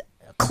monkeys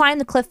climb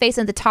the cliff face,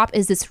 and at the top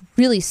is this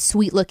really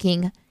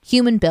sweet-looking,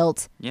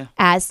 human-built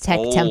Aztec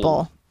Old,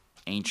 temple.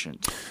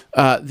 Ancient.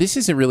 This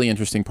is a really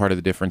interesting part of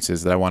the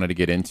differences that I wanted to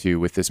get into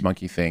with this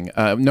monkey thing.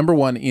 Number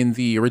one, in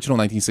the original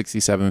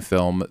 1967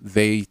 film,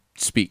 they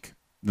speak.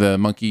 The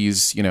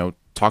monkeys,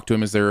 talk to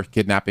him as they're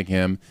kidnapping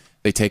him.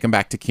 They take him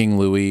back to King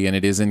Louis, and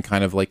it is in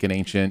kind of like an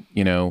ancient,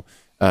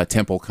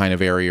 temple kind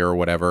of area or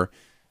whatever.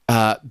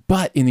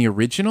 But in the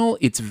original,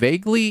 it's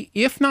vaguely,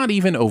 if not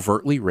even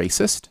overtly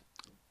racist.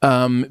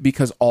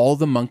 Because all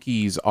the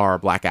monkeys are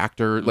black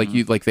actor,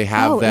 like they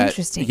have that.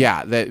 Interesting.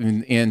 Yeah,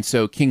 and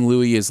so King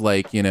Louis is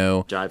like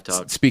Jive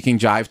talk. speaking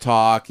jive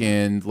talk,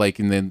 and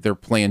then they're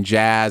playing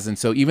jazz, and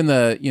so even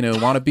the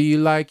wanna be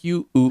like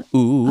you, ooh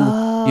ooh,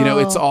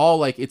 it's all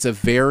like it's a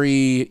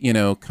very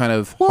kind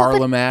of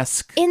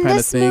Harlem-esque In kind of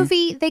this thing.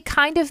 movie, they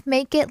kind of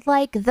make it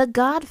like The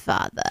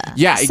Godfather.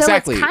 Yeah, so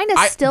exactly. So it's kind of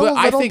still a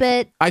little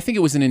bit. I think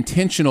it was an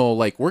intentional,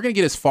 like, we're going to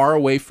get as far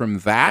away from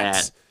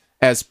that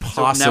as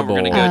possible. So now we're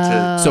going to go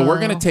to So we're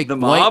going to take the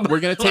mob. We're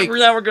going to take.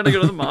 Now we're going to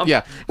go to the mob.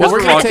 Yeah. Well,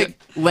 we're going to take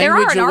There are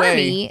language an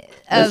away.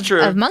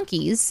 army of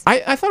monkeys.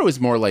 I thought it was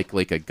more like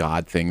a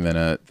god thing than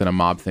a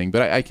mob thing,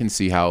 but I can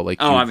see how like.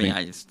 Oh, you I would mean,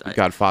 think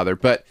Godfather,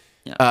 but.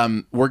 Yeah.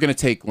 We're going to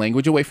take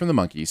language away from the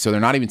monkeys, so they're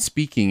not even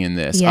speaking in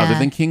this, Yeah. other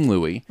than King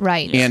Louis.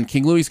 Right. And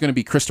King Louis is going to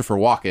be Christopher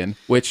Walken,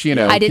 which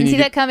I didn't see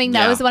that coming.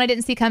 That Yeah. was the one I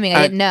didn't see coming.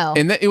 I didn't know.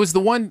 And it was the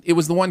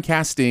one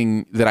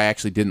casting that I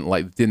actually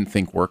didn't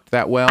think worked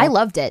that well. I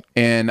loved it.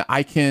 And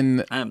I'm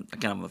kind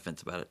of on the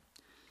fence about it.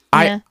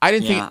 Yeah. I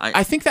didn't Yeah, think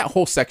I think that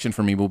whole section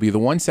for me will be the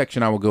one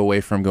section I will go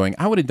away from going,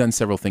 I would have done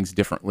several things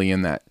differently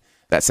in that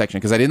section,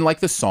 because I didn't like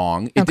the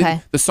song.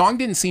 The song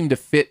didn't seem to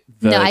fit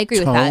the No, I agree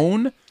with that.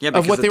 tone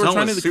of what the they were tone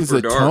trying to was do, because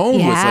super the dark. tone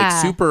was like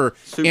Yeah. super.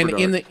 And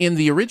dark. in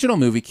the original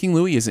movie, King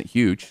Louis isn't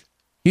huge.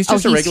 He's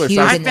just a he's regular huge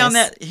size. I in found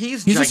this. that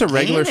he's Just a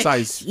regular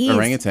gigantic. size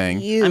orangutan. I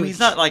mean, he's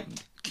not like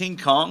King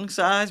Kong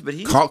size, but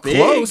he's big.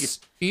 Close.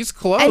 He's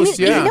close. I mean,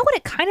 yeah. you know what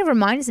it kind of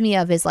reminds me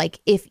of is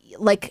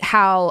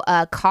how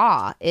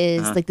Kaa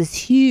is like this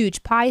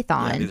huge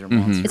python. Yeah, these are Mm-hmm.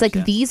 monsters, It's like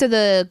yeah. these are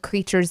the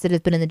creatures that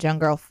have been in the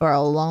jungle for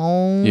a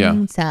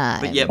long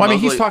time. But yet- Well, I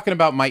mean, he's Mowgli- talking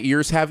about my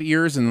ears have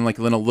ears, and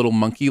then a little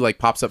monkey like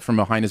pops up from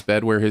behind his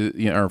bed where his,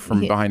 or from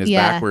behind his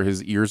Yeah. back where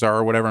his ears are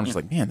or whatever. I'm just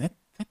like, man, that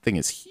thing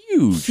is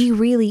huge. He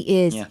really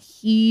is Yeah.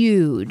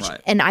 huge, Right.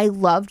 and I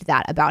loved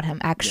that about him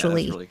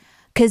actually, really-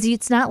 because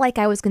it's not like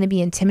I was going to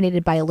be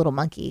intimidated by a little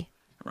monkey.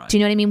 Right. Do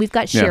you know what I mean? We've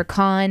got Shere Yeah.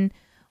 Khan,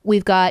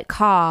 we've got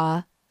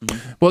Kaa.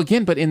 Well,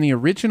 again, but in the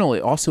original,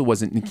 it also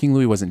wasn't. King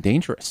Louis wasn't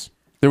dangerous.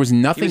 There was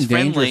nothing was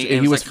friendly, dangerous. and it He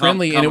was was like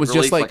friendly, and it was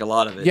comic just relief, like like a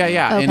lot of it, Yeah,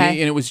 yeah. yeah, and Okay.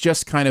 it was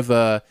just kind of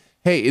a.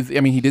 Hey,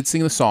 he did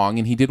sing the song,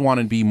 and he did want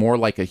to be more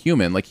like a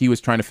human. Like he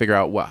was trying to figure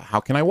out, well, how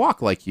can I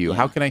walk like you?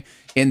 How can I?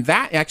 And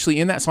that actually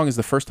in that song is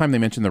the first time they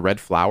mentioned the red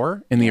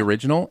flower in the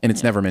original, and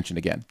it's never mentioned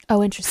again.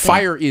 Oh, interesting.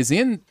 Fire is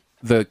in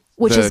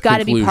which the has got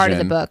to be part of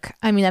the conclusion. book.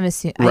 I mean, I'm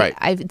assuming Right.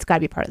 it's got to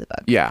be part of the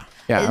book. Yeah,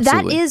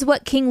 absolutely. That is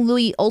what King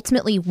Louis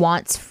ultimately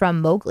wants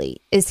from Mowgli.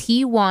 Is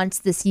he wants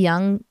this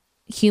young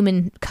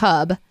human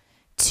cub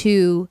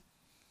to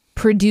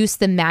produce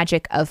the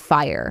magic of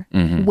fire,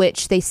 Mm-hmm.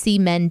 which they see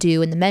men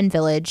do in the men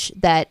village.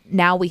 That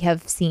now we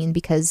have seen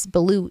because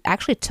Baloo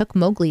actually took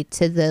Mowgli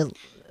to the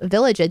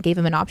village and gave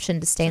him an option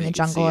to stay in the he could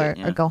jungle see or, it,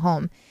 yeah. or go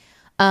home.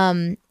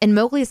 And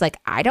Mowgli's like,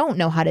 I don't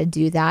know how to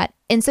do that.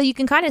 And so you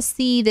can kind of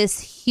see this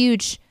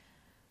huge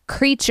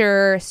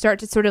creature start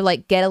to sort of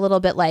like get a little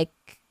bit like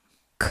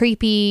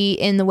creepy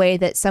in the way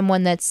that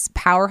someone that's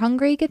power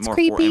hungry gets and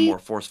creepy. more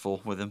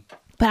forceful with him.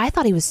 But I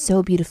thought he was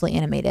so beautifully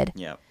animated.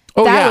 Yeah.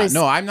 Oh that yeah, was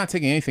no, I'm not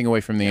taking anything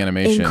away from the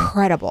animation.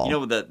 Incredible. You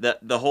know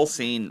the whole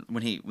scene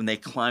when they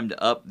climbed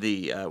up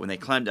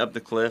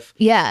the cliff.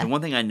 Yeah. The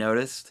one thing I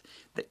noticed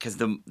that because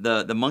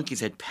the monkeys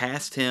had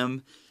passed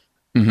him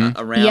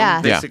Mm-hmm. around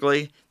Yeah.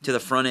 basically to the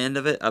front end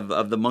of it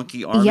of the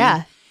monkey army.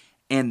 Yeah.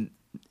 And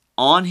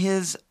on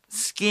his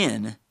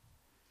skin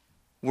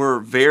were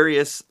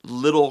various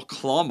little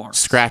claw marks.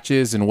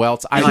 Scratches and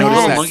welts. I And like Yes. noticed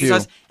little that monkey too.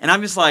 size. And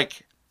I'm just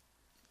like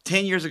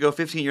 10 years ago,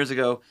 15 years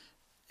ago,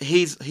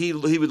 he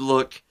would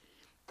look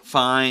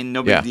fine,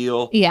 no big Yeah.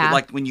 deal. Yeah. But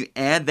like when you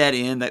add that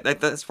in,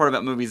 that's the part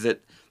about movies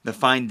that The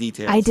fine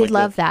details. I did like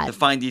love the, that. The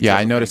fine details. Yeah,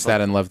 I noticed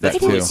that and loved that I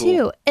too. did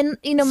too. And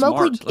Mowgli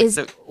Smart, like is.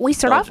 so We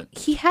start off.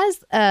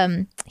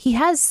 intelligent. He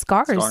has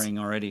scars Scarring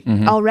already.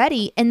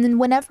 already, and then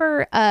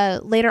whenever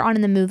later on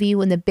in the movie,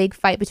 when the big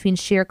fight between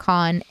Shere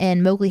Khan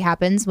and Mowgli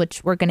happens,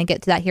 which we're gonna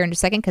get to that here in a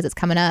second because it's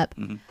coming up.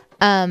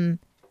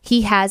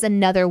 He has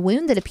another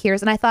wound that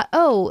appears, and I thought,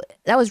 oh,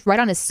 that was right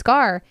on his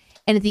scar.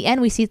 And at the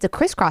end, we see it's a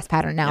crisscross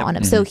pattern now on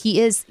him. So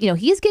he is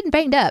getting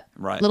banged up.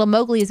 Right. Little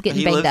Mowgli is getting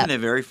He banged lives up. in a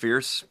very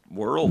fierce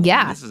world.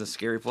 Yeah. This is a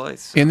scary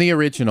place. In the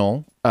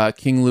original,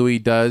 King Louis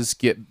does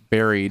get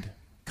buried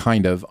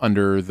kind of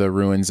under the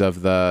ruins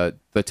of the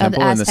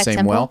temple in the Aztec same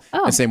temple?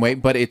 the same way,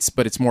 but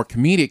it's more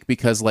comedic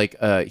because like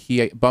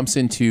he bumps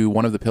into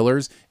one of the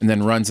pillars and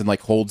then runs and like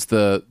holds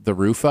the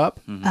roof up,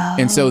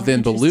 and so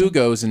then Baloo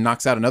goes and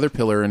knocks out another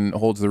pillar and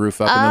holds the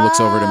roof up and then looks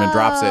over at him and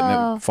drops it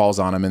and it falls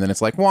on him, and then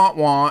it's like wah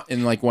wah,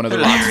 and like one of the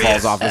rocks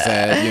falls off his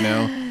head, you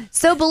know.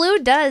 So Baloo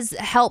does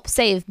help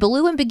save.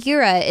 Baloo and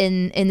Bagheera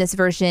in this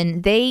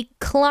version, they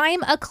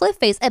climb a cliff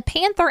face. A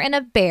panther and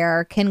a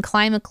bear can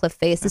climb a cliff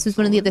face. This was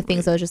one of the other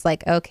things I was just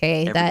like,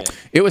 okay, that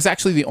It was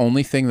actually the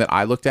only thing that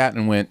I looked at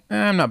and went,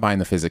 I'm not buying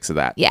the physics of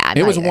that. Yeah, I'm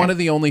it not was either. one of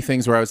the only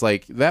things where I was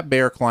like, that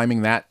bear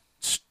climbing that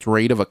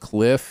straight of a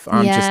cliff,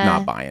 I'm just Yeah.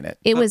 not buying it.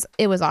 it was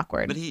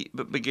awkward.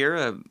 But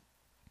Bagheera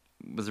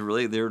was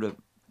really there to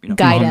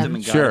Guide prompt him.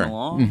 and guide Sure. him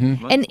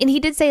along. And he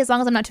did say as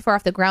long as I'm not too far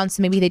off the ground,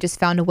 so maybe they just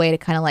found a way to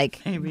kind of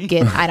like Maybe.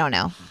 get, I don't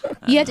know.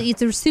 You have to,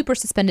 it's a super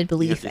suspended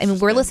belief. to I mean,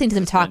 we're listening to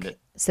them talk, suspend it.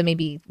 so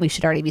maybe we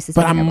should already be But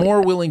suspending. I'm our belief.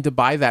 more willing to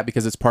buy that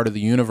because it's part of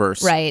the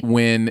universe. Right.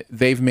 When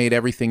they've made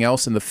everything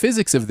else in the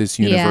physics of this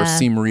universe Yeah.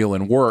 seem real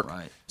and work.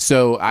 Right.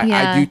 So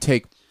Yeah.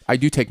 I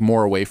do take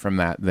more away from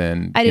that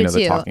than I do the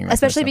too, talking. that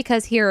especially kind of stuff.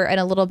 because here in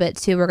a little bit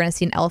too, we're going to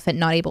see an elephant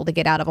not able to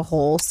get out of a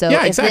hole. So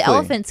Yeah, if exactly. the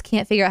elephants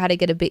can't figure out how to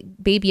get a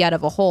baby out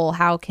of a hole,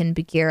 how can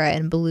Bagheera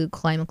and Baloo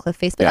climb a cliff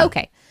face? But Yeah.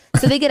 okay,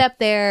 so they get up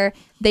there,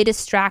 they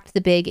distract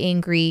the big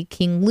angry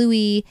King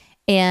Louis,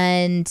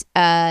 and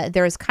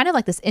there's kind of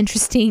like this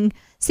interesting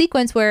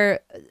sequence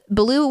where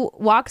Baloo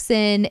walks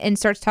in and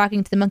starts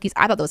talking to the monkeys.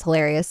 I thought that was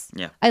hilarious.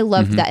 Yeah. I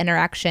loved that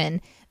interaction.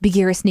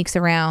 Bagheera sneaks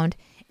around.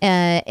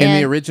 In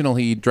the original,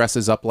 he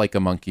dresses up like a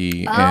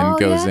monkey and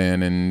goes yeah.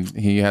 in, and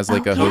he has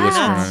like a hula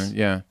yeah. skirt.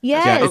 Yeah,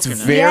 Yes, yeah. It's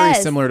very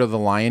yes. similar to the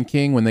Lion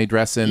King when they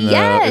dress in the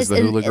Yes, as the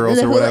and hula girls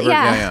the or hula- whatever.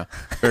 yeah. Yeah,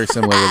 very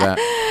similar to that.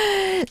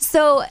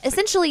 So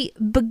essentially,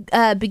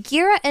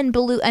 Bagheera and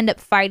Baloo end up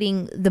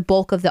fighting the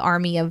bulk of the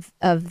army of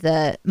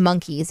the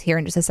monkeys here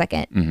in just a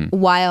second,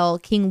 while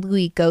King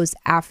Louis goes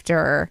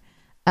after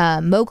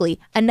Mowgli.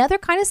 Another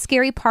kind of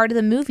scary part of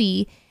the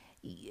movie.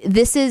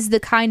 This is the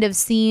kind of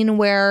scene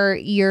where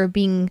you're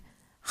being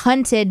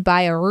hunted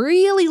by a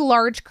really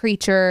large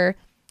creature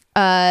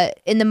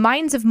in the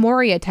Mines of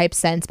Moria type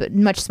sense, but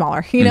much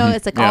smaller. You know,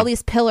 it's like all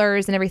these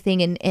pillars and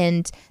everything,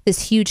 and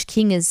this huge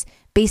king is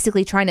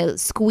basically trying to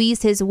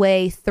squeeze his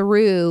way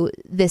through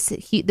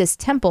this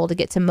temple to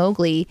get to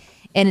Mowgli,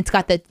 and it's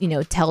got the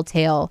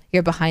telltale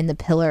 "you're behind the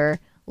pillar,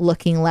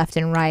 looking left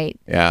and right"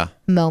 Yeah,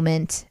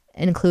 moment,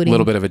 including a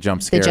little bit of a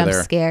jump scare the jump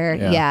there. scare.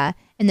 Yeah.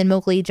 And then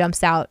Mowgli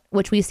jumps out,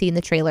 which we see in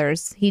the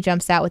trailers. He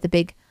jumps out with a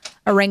big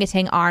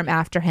orangutan arm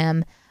after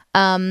him.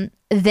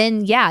 Then,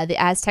 the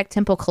Aztec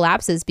temple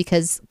collapses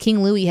because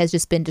King Louis has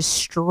just been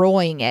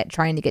destroying it,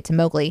 trying to get to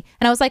Mowgli.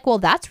 And I was like, well,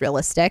 that's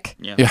realistic.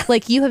 Yeah.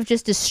 Like, you have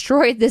just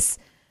destroyed this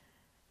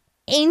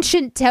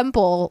ancient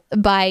temple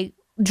by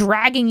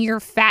dragging your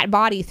fat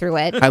body through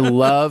it. I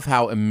love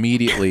how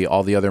immediately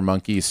all the other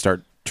monkeys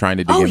start trying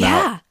to dig him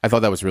yeah. out. I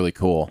thought that was really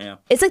cool. Yeah.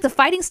 It's like the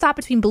fighting stopped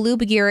between Baloo,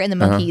 Bagheera, and the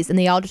monkeys, and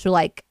they all just were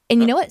like, and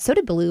you know what? So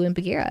did Baloo and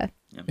Bagheera.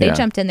 They Yeah.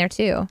 jumped in there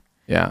too.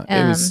 Yeah,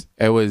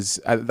 it was.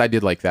 I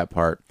did like that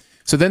part.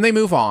 So then they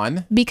move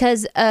on.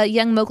 Because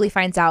young Mowgli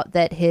finds out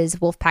that his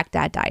wolf pack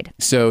dad died.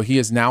 So he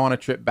is now on a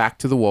trip back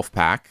to the wolf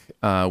pack,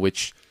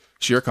 which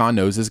Shere Khan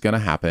knows is going to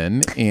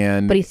happen.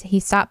 And But he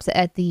stops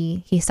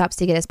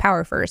to get his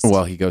power first.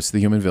 well, he goes to the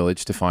human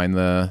village to find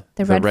the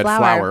red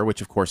flower.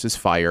 which of course is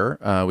fire,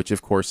 which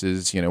of course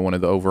is one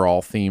of the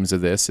overall themes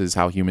of this is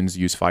how humans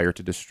use fire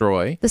to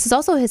destroy. This is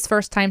also his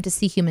first time to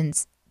see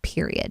humans,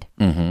 period.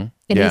 Mm-hmm. And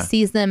Yeah. he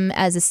sees them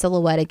as a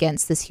silhouette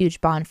against this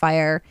huge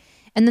bonfire.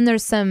 And then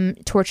there's some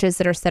torches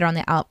that are set on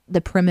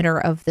the perimeter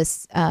of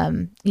this,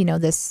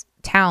 this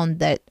town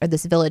or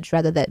this village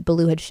rather that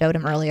Baloo had showed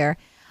him earlier.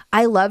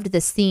 I loved the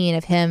scene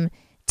of him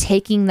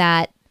taking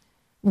that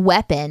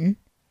weapon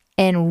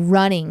and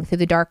running through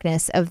the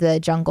darkness of the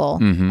jungle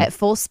at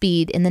full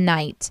speed in the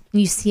night.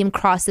 You see him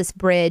cross this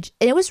bridge,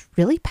 and it was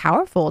really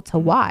powerful to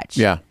watch.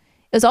 Yeah.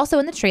 It was also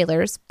in the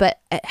trailers, but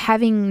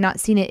having not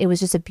seen it, it was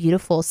just a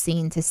beautiful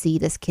scene to see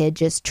this kid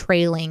just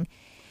trailing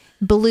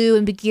Baloo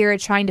and Bagheera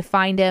trying to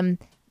find him.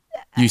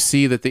 You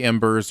see that the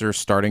embers are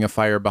starting a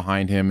fire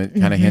behind him. It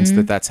kind of hints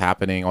that that's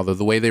happening. Although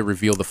the way they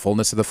reveal the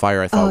fullness of the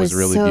fire, I thought was it's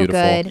really so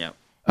beautiful. good. Yep.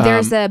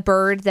 There's a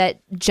bird that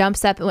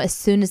jumps up as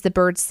soon as the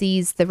bird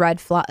sees the red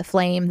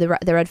flame, the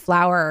red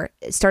flower,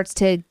 it starts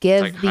to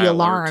give like high the alert.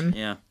 alarm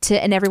Yeah.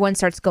 and everyone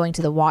starts going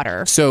to the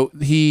water. So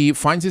he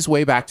finds his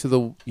way back to the,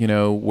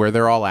 where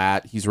they're all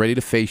at. He's ready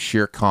to face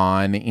Shere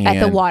Khan and At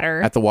the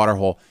water. At the water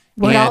hole.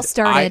 Where it And all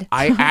started.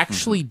 I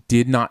actually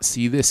did not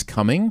see this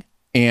coming,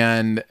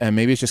 and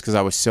maybe it's just because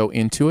I was so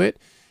into it.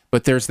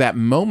 But there's that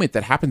moment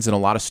that happens in a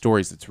lot of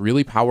stories that's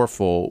really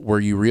powerful, where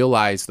you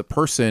realize the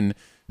person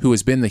who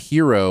has been the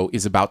hero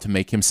is about to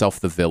make himself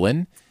the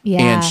villain.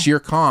 Yeah. And Shere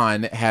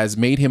Khan has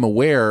made him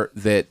aware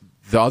that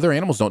the other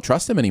animals don't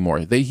trust him anymore.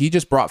 He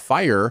just brought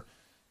fire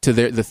to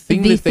the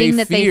thing that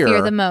they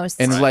fear the most.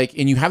 And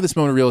and you have this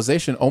moment of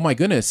realization, oh my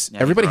goodness,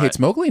 everybody he's right. hates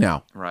Mowgli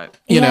now. Right.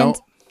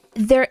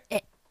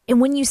 And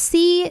when you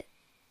see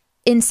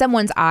in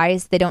someone's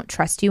eyes they don't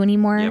trust you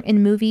anymore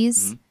in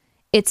movies,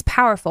 it's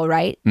powerful,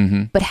 right?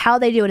 But how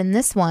they do it in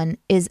this one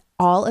is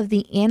all of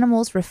the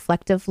animals'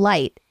 reflective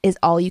light is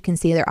all you can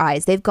see in their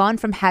eyes. They've gone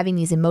from having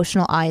these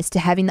emotional eyes to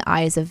having the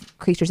eyes of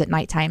creatures at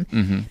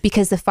nighttime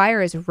because the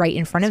fire is right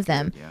in front of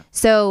them. Yeah.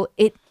 So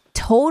it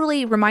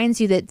totally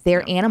reminds you that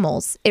they're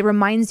animals. It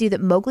reminds you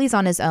that Mowgli's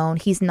on his own.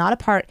 He's not a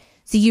part.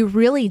 So you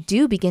really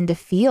do begin to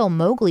feel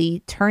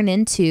Mowgli turn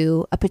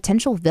into a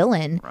potential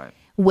villain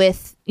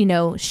with,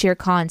 Shere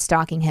Khan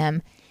stalking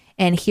him.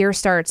 And here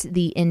starts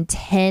the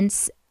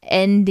intense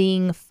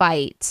ending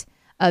fight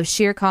of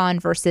Shere Khan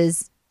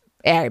versus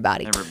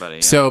everybody. Yeah.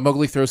 So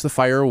Mowgli throws the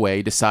fire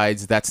away,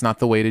 decides that's not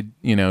the way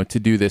to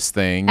do this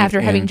thing.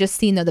 After having just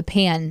seen the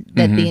pan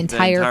that the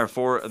entire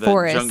forest,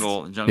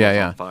 jungle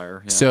on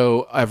fire. Yeah.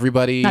 So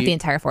everybody, not the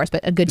entire forest,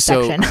 but a good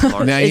section.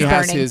 Now he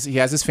is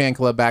has his fan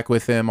club back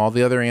with him, all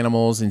the other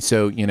animals, and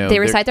so they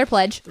recite their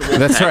pledge.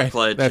 That's right.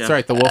 Pledge, that's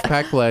right. The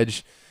Wolfpack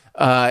pledge.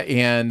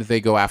 And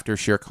they go after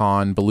Shere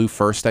Khan. Baloo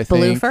first, I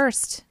think. Baloo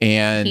first.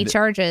 And he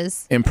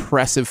charges.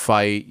 Impressive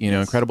fight,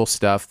 incredible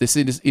stuff. This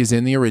is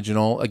in the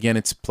original. Again,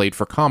 it's played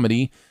for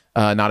comedy,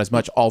 not as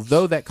much.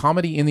 Although that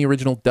comedy in the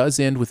original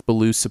does end with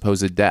Baloo's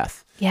supposed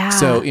death. Yeah.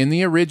 So in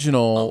the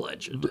original,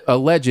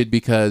 alleged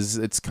because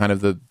it's kind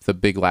of the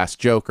big last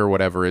joke or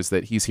whatever, is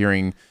that he's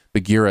hearing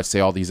Bagheera say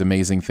all these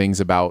amazing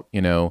things about,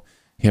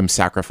 him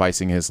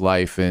sacrificing his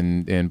life,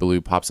 and Baloo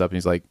pops up and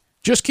he's like,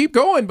 just keep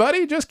going,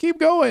 buddy. Just keep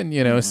going.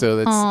 So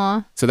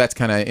that's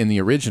kind of in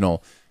the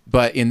original.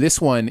 But in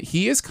this one,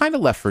 he is kind of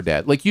left for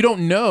dead. Like, you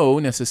don't know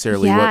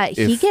necessarily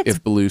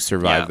if Baloo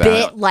survived that.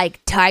 Bit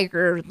like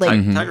tiger,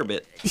 tiger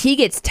bit. He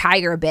gets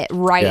tiger bit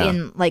right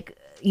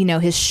in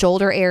his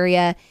shoulder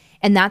area,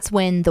 and that's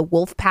when the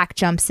wolf pack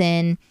jumps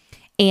in,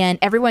 and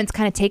everyone's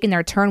kind of taking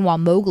their turn while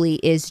Mowgli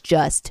is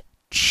just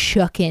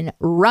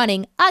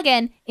running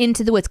again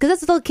into the woods because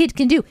that's what the kid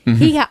can do.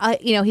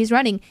 He's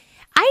running.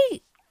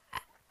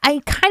 I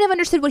kind of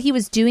understood what he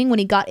was doing when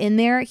he got in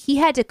there. He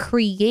had to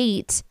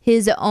create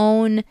his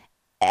own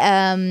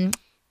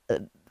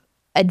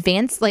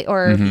advance,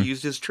 he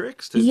used his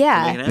tricks to make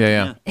it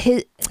happen.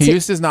 He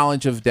used his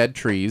knowledge of dead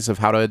trees, of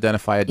how to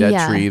identify a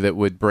dead tree that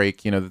would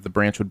break, that the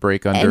branch would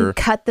break under. And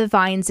cut the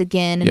vines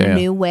again in a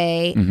new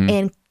way,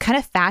 and kind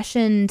of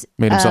fashioned...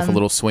 Made himself a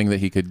little swing that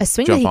he could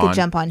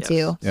jump onto.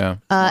 Yes. Yeah.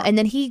 And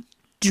then he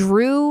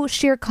drew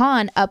Shere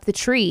Khan up the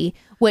tree,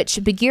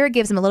 which Bagheera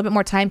gives him a little bit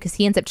more time because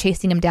he ends up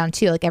chasing him down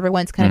too. Like,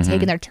 everyone's kind of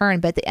taking their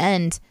turn, but at the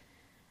end,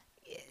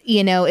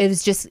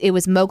 it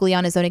was Mowgli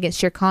on his own against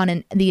Shere Khan,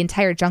 and the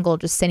entire jungle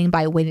just sitting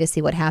by waiting to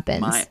see what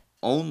happens. My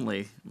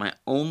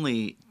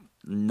only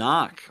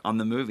knock on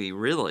the movie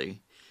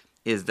really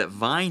is that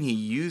vine he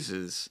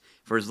uses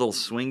for his little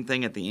swing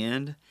thing at the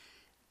end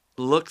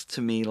looks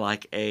to me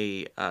like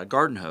a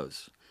garden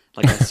hose.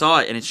 Like, I saw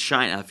it and it's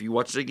shiny. Now, if you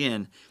watch it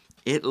again,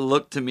 it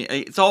looked to me,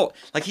 it's all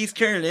like he's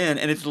carrying it in,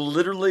 and it's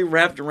literally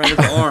wrapped around his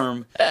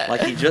arm,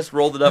 like he just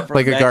rolled it up from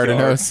like the a garden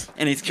backyard, hose.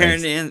 and he's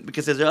carrying it in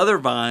because there's other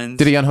vines.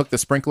 Did he unhook the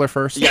sprinkler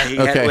first? Yeah, he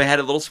had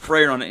a little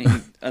sprayer on it, and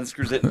he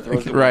unscrews it and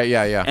throws it away. Right,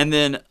 yeah. And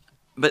then,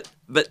 but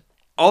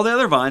all the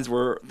other vines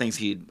were things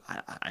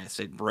I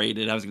said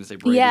braided. I was going to say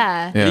braided.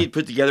 Yeah. That he'd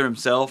put together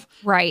himself.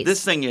 Right.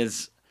 This thing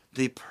is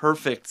the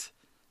perfect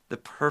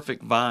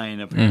vine,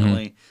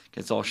 apparently.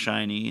 It's all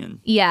shiny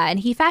and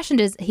he fashioned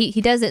he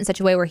does it in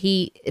such a way where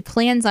he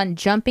plans on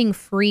jumping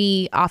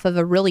free off of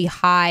a really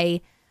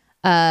high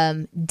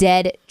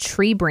dead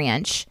tree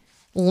branch,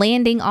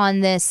 landing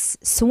on this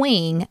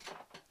swing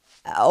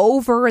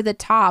over the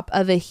top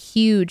of a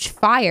huge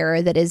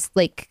fire that is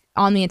like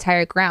on the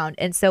entire ground.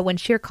 And so when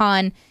Shere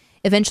Khan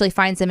eventually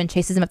finds him and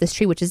chases him up this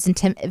tree, which is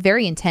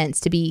very intense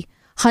to be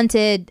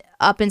hunted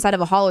up inside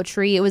of a hollow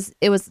tree, it was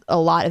a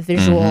lot of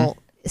visual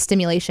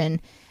stimulation.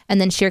 And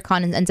then Shere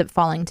Khan ends up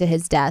falling to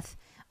his death.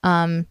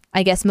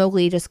 I guess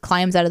Mowgli just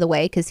climbs out of the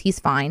way because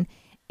he's fine.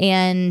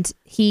 And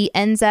he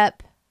ends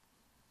up...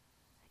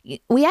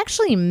 We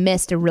actually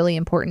missed a really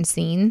important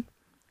scene.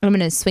 I'm going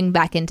to swing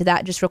back into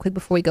that just real quick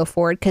before we go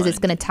forward because it's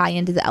going to tie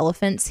into the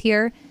elephants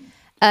here.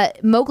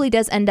 Mowgli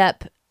does end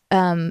up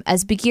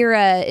as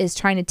Bagheera is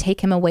trying to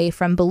take him away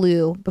from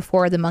Baloo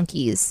before the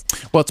monkeys.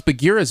 Well, it's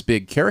Bagheera's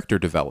big character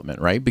development,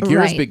 right?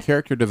 Bagheera's Right. big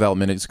character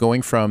development is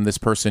going from this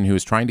person who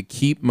is trying to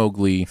keep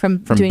Mowgli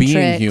From from doing being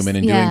tricks, human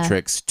and yeah. doing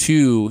tricks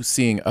to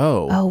seeing,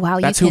 Oh, wow,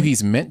 you that's who can-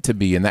 he's meant to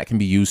be, and that can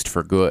be used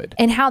for good.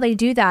 And how they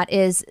do that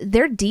is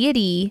their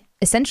deity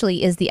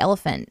essentially is the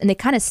elephant, and they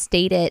kind of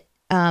state it.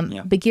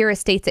 Bagheera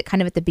states it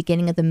kind of at the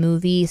beginning of the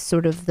movie.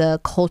 Sort of the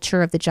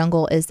culture of the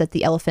jungle is that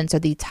the elephants are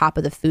the top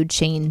of the food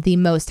chain, the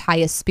most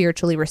highest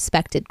spiritually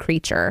respected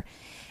creature,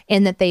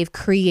 and that they've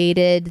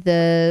created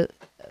the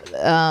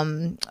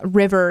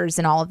rivers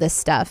and all of this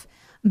stuff.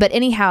 But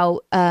anyhow,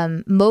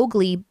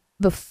 Mowgli,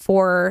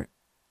 before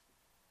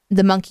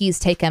the monkeys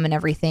take him and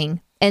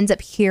everything, ends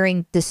up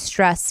hearing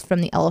distress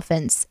from the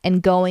elephants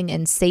and going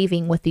and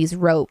saving with these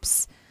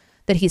ropes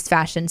that he's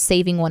fashioned,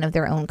 saving one of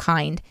their own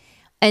kind.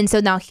 And so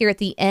now here at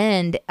the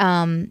end,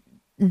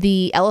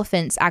 the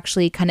elephants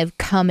actually kind of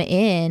come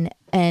in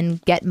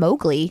and get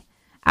Mowgli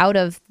out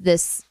of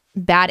this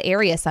bad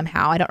area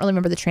somehow. I don't really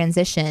remember the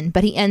transition,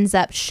 but he ends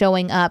up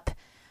showing up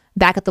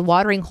back at the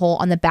watering hole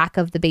on the back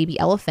of the baby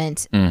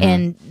elephant.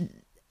 And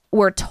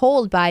we're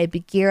told by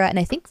Bagheera, and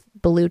I think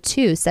Baloo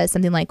too, says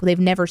something like they've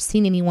never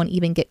seen anyone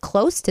even get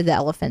close to the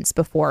elephants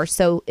before.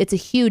 So it's a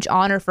huge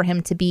honor for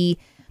him to be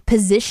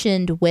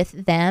positioned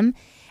with them.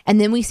 And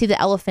then we see the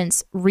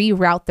elephants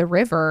reroute the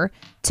river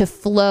to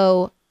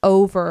flow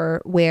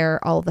over where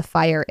all the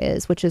fire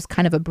is, which is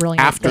kind of a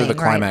brilliant After thing, the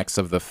climax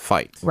of the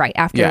fight. Right,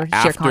 after Yeah,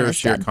 Shere Khan after is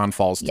Shere dead. Khan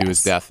falls to his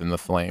Yes. death in the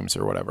flames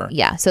or whatever.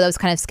 Yeah, so that was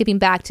kind of skipping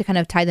back to kind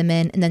of tie them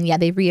in. And then, yeah,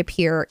 they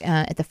reappear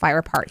at the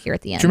fire part here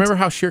at the end. Do you remember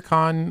how Shere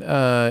Khan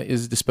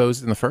is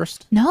disposed in the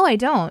first? No, I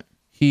don't.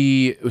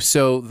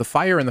 So the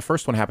fire in the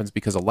first one happens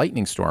because a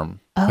lightning storm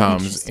Oh,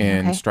 comes interesting.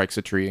 and Okay. strikes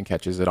a tree and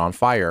catches it on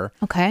fire.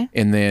 Okay.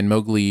 And then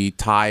Mowgli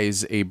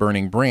ties a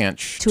burning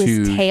branch To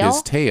his tail?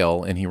 his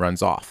tail and he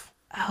runs off.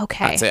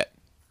 Okay. That's it.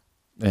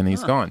 And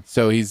he's gone.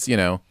 So he's,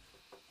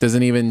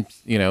 doesn't even,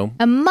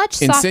 A much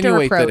softer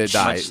insinuate approach.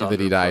 that softer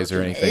he dies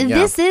or approach, anything. Yeah.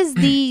 This is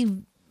the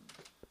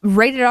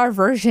rated R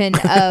version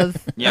of,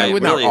 Yeah, I it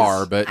would really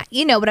not is. R, but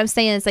what I'm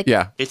saying is like,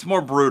 yeah. It's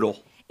more brutal.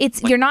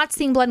 it's you're not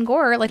seeing blood and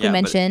gore like we Yeah, but-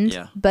 mentioned,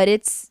 yeah. but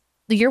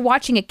you're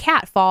watching a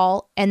cat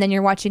fall and then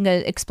you're watching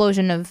an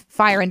explosion of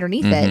fire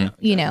underneath it,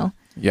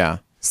 Yeah.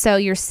 So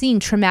you're seeing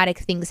traumatic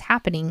things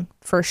happening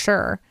for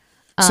sure.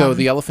 So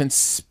the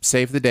elephants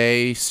save the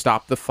day,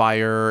 stop the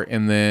fire,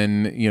 and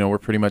then we're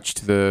pretty much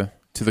to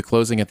the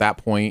closing at that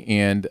point.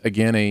 And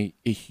again, a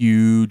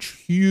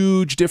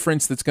huge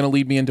difference that's going to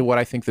lead me into what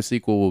I think the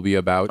sequel will be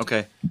about.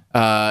 Okay.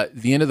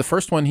 The end of the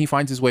first one, he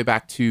finds his way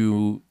back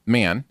to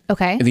man.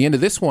 Okay. At the end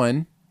of this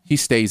one, he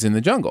stays in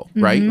the jungle,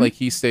 right? Like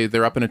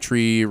they're up in a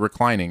tree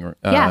reclining.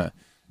 Yeah.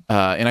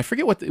 And I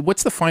forget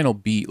what's the final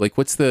beat. Like,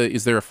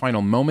 is there a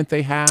final moment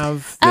they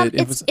have? That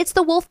It's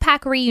the wolf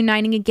pack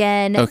reuniting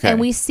again, Okay. and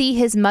we see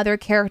his mother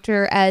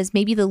character as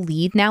maybe the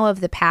lead now of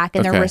the pack,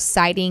 and Okay. they're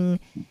reciting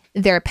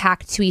their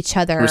pack to each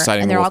other,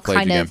 Reciting and the they're all wolf pledge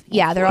kind of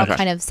again. they're all Okay.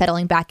 kind of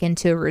settling back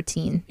into a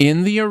routine.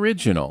 In the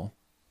original,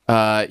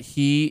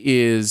 he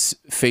is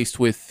faced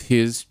with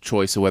his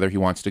choice of whether he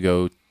wants to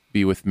go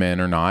be with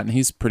men or not, and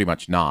he's pretty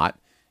much not.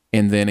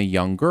 And then a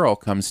young girl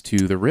comes to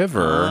the river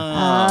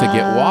to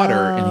get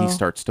water, and he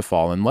starts to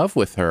fall in love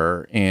with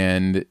her.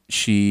 And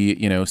she,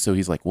 so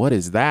he's like, "What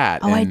is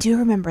that?" Oh, I And- do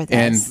remember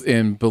this.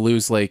 And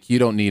Baloo's like, "You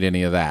don't need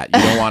any of that.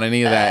 You don't want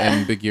any of that."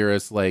 And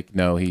Bagheera's like,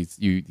 "No,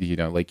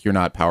 like you're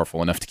not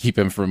powerful enough to keep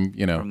him from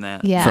From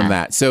that. Yeah. from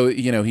that." So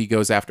he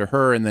goes after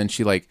her, and then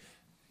she like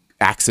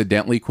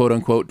accidentally, quote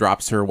unquote,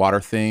 drops her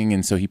water thing,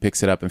 and so he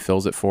picks it up and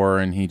fills it for her,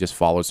 and he just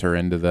follows her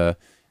into the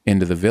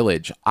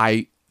village.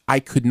 I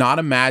could not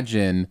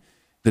imagine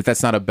that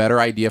that's not a better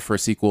idea for a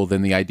sequel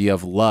than the idea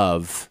of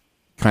love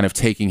kind of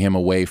taking him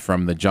away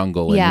from the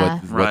jungle Yeah.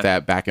 and what Right.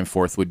 that back and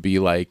forth would be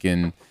like.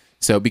 And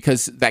so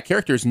because that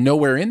character is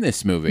nowhere in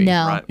this movie.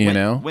 No. Right. You When-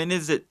 know? When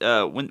is it?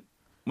 When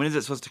is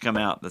it supposed to come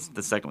out?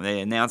 The second one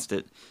they announced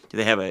it. Do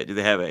they have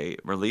a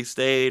release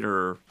date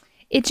or?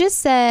 It just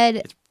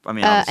said I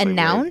mean, obviously, we're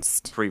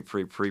announced.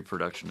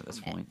 pre-production at this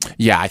point.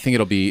 Yeah, I think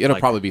it'll Like-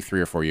 probably be 3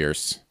 or 4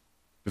 years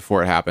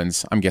before it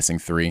happens. I'm guessing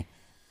 3.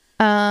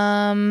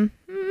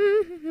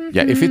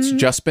 Yeah, if it's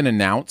just been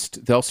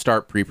announced, they'll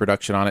start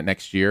pre-production on it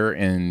next year,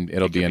 and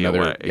it'll It be could be a another.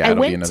 while. Yeah, I it'll be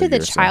went another to the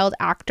year or so. child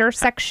actor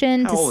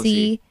section How to old is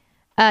see. He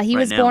right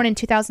was now? born in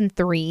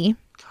 2003.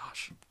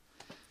 Gosh.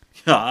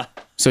 Yeah.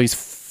 So he's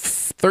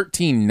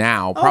 13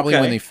 now. Probably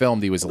Okay. when they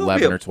filmed, he was Well, there'll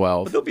 11 be or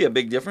 12. There'll be a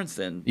big difference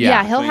then.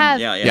 Yeah. He'll between- have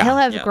yeah, he'll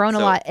have yeah. grown a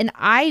So- lot, and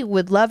I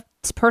would love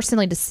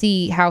personally to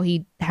see how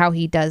he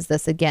does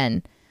this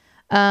again.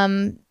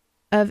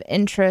 of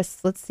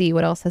interest. Let's see,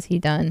 what else has he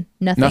done?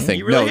 Nothing.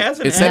 He really no,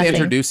 hasn't it said Nothing.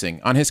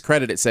 introducing. On his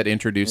credit, it said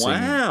introducing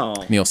Wow.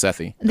 Neil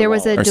Sethi. There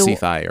was a Or dual-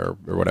 Sethi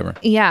or whatever.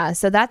 Yeah,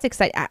 so that's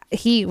exciting.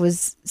 He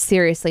was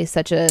seriously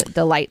such a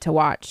delight to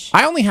watch.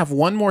 I only have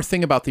one more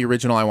thing about the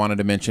original I wanted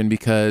to mention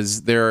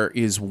because there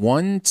is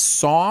one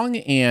song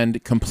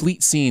and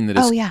complete scene that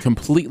is Oh, yeah.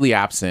 completely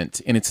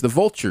absent, and it's the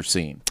vulture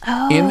scene.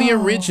 In the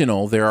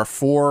original, there are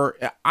 4.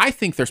 I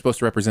think they're supposed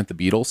to represent the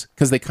Beatles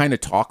because they kind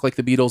of talk like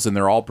the Beatles, and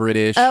they're all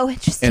British. Oh,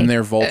 interesting. And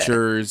they're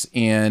vultures,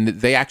 and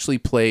they actually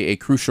play a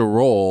crucial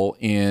role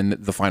in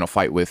the final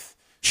fight with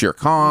Shere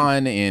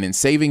Khan and in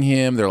saving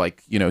him. They're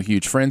like,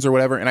 huge friends or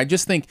whatever. And I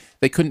just think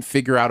they couldn't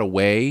figure out a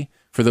way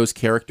for those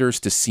characters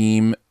to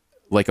seem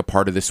like a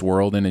part of this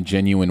world in a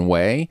genuine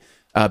way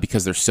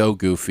because they're so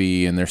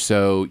goofy and they're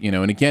so,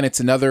 and again, it's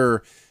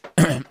another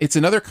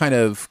kind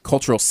of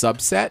cultural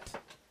subset,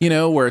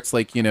 where it's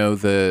like,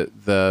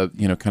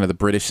 the kind of the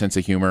British sense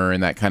of humor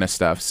and that kind of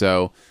stuff.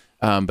 So,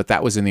 but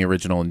that was in the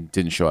original and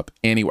didn't show up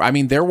anywhere. I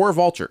mean, there were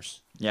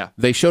vultures. Yeah.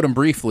 They showed him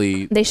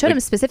briefly. They showed him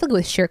specifically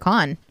with Shere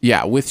Khan.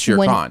 Yeah, with Shere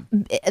Khan.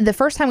 The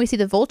first time we see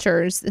the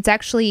vultures, it's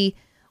actually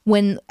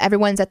when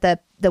everyone's at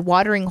the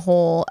watering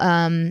hole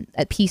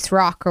at Peace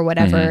Rock or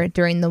whatever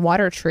during the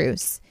water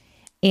truce.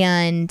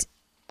 And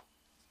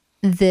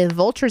the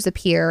vultures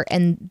appear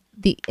and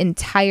the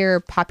entire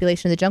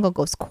population of the jungle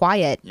goes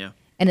quiet. Yeah.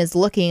 And is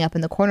looking up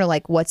in the corner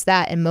like, what's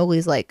that? And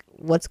Mowgli's like,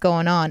 what's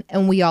going on?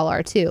 And we all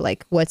are too.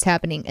 Like, what's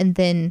happening? And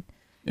then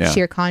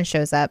Shere Khan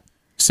shows up.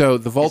 So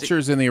the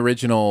vultures in the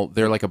original,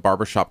 they're like a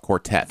barbershop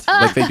quartet.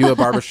 Like they do a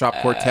barbershop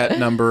quartet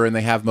number and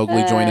they have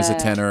Mowgli join as a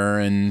tenor.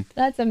 And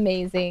That's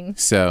amazing.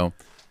 so,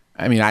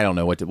 I mean, I don't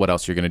know what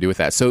else you're going to do with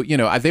that. So,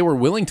 they were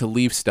willing to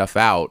leave stuff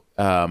out.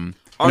 Are and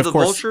the of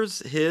course, vultures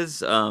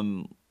his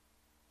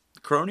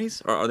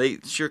cronies? Or are they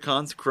Shere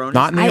Khan's cronies?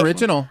 not in the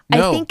original.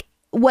 No. I think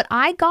what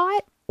I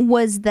got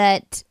was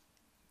that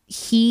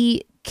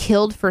he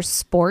killed for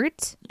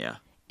sport. Yeah.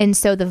 And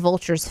so the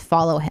vultures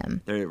follow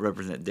him. They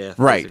represent death.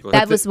 Right. basically.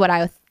 That was what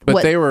I. But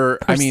what they were,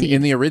 I mean, perceived.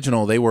 in the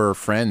original, they were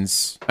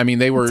friends. I mean,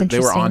 they were That's on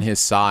interesting. his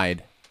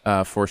side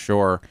for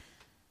sure.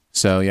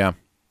 So, yeah.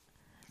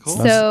 Cool.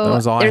 So that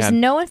was all I there's had.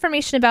 no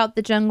information about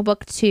the Jungle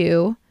Book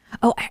 2.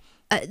 Oh,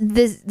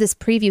 this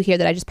preview here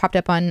that I just popped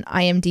up on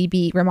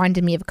IMDb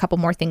reminded me of a couple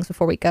more things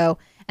before we go.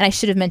 And I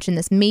should have mentioned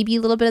this maybe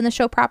a little bit in the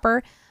show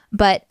proper,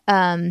 but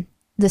the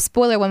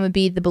spoiler one would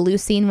be the Baloo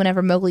scene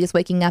whenever Mowgli is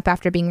waking up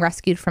after being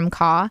rescued from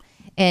Kaa,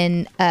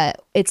 and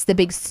it's the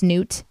big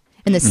snoot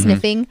and the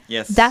sniffing.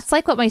 Yes. That's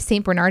like what my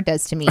Saint Bernard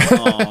does to me.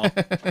 Aw.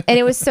 And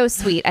it was so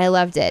sweet. I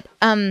loved it.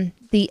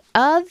 The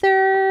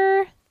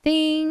other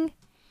thing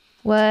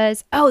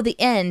was the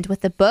end with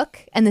the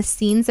book and the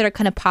scenes that are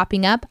kind of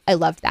popping up. I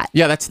loved that.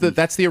 Yeah, that's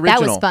the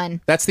original.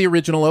 fun. That's the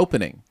original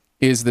opening.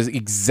 Is the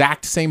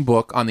exact same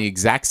book on the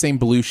exact same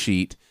blue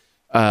sheet,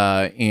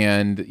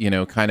 and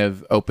kind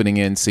of opening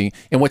in scene.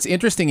 And what's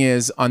interesting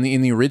is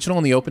in the original,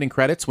 in the opening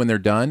credits, when they're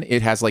done,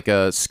 it has like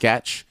a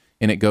sketch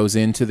and it goes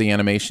into the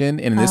animation.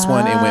 And in this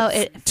one, it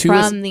went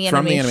from the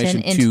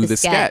animation into to the the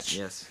sketch. sketch.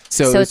 Yes.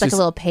 So it's like just- a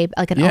little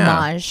like an yeah,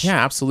 homage.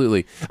 Yeah,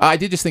 absolutely. I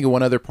did just think of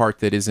one other part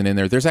that isn't in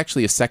there. There's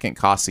actually a second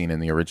Kaa scene in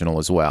the original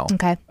as well.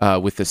 Okay.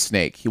 With the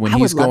snake. When I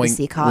would he's love to going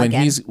see Kaa when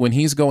again. when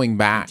he's going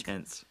back,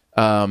 Intense.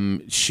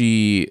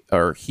 he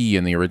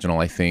in the original,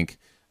 I think,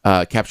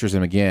 captures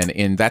him again,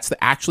 and that's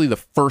actually the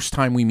first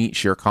time we meet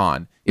Shere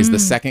Khan is the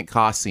second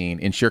Kaa scene,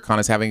 and Shere Khan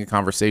is having a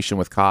conversation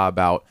with Kaa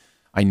about,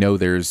 I know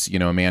there's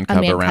a man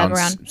cub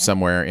around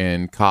somewhere,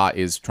 and Kaa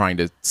is trying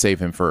to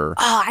save him for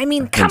Come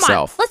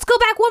himself. on. Let's go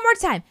back one more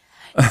time.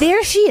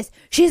 There she is.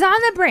 She's on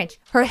the branch.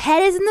 Her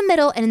head is in the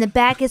middle, and in the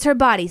back is her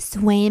body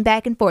swaying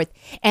back and forth.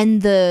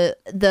 And the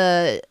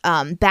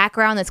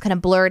background that's kind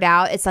of blurred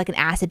out, it's like an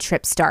acid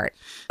trip start.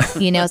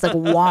 It's like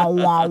wah,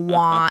 wah,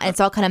 wah. And it's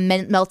all kind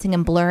of melting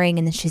and blurring.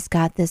 And then she's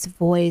got this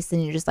voice,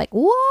 and you're just like,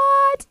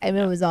 what? I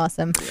mean, it was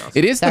awesome.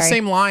 It is the Sorry.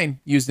 same line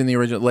used in the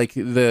original. Like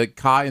the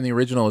Kaa in the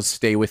original is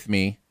 "Stay with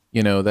me."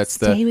 That's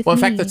Stay with in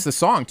fact, me. that's the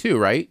song too,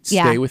 right?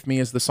 Yeah. "Stay with me"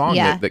 is the song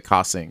Yeah. that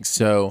Kaa sings.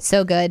 So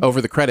good.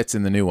 over the credits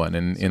in the new one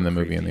and in the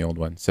movie in the old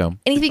one. So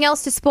Anything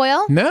else to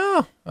spoil?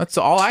 no, that's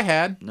all I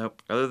had.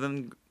 Nope. Other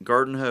than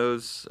garden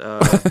hose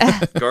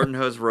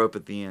rope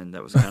at the end.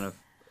 That was kind of.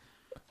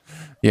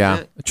 Yeah,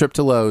 it. a trip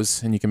to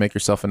Lowe's, and you can make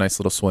yourself a nice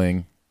little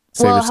swing.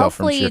 Save Well, yourself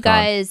from hopefully Shere you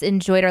Khan. guys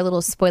enjoyed our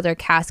little spoiler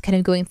cast, kind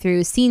of going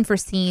through scene for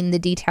scene the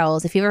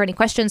details. If you have any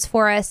questions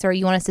for us or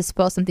you want us to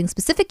spoil something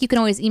specific, you can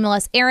always email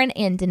us,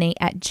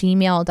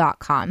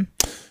 aaronanddanae@gmail.com.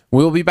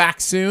 We'll be back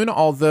soon,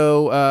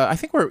 although I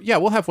think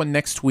we'll have one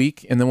next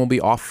week, and then we'll be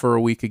off for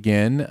a week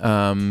again.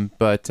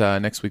 But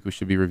next week we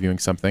should be reviewing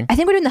something. I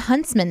think we're doing The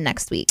Huntsman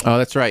next week. Oh,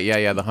 that's right.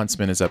 Yeah, The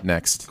Huntsman is up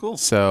next. Cool.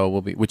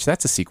 So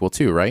that's a sequel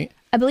too, right?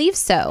 I believe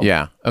so.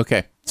 Yeah.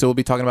 Okay. So we'll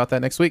be talking about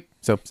that next week.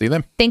 So see you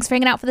then. Thanks for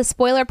hanging out for the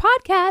spoiler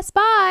podcast.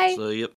 Bye. So, yep.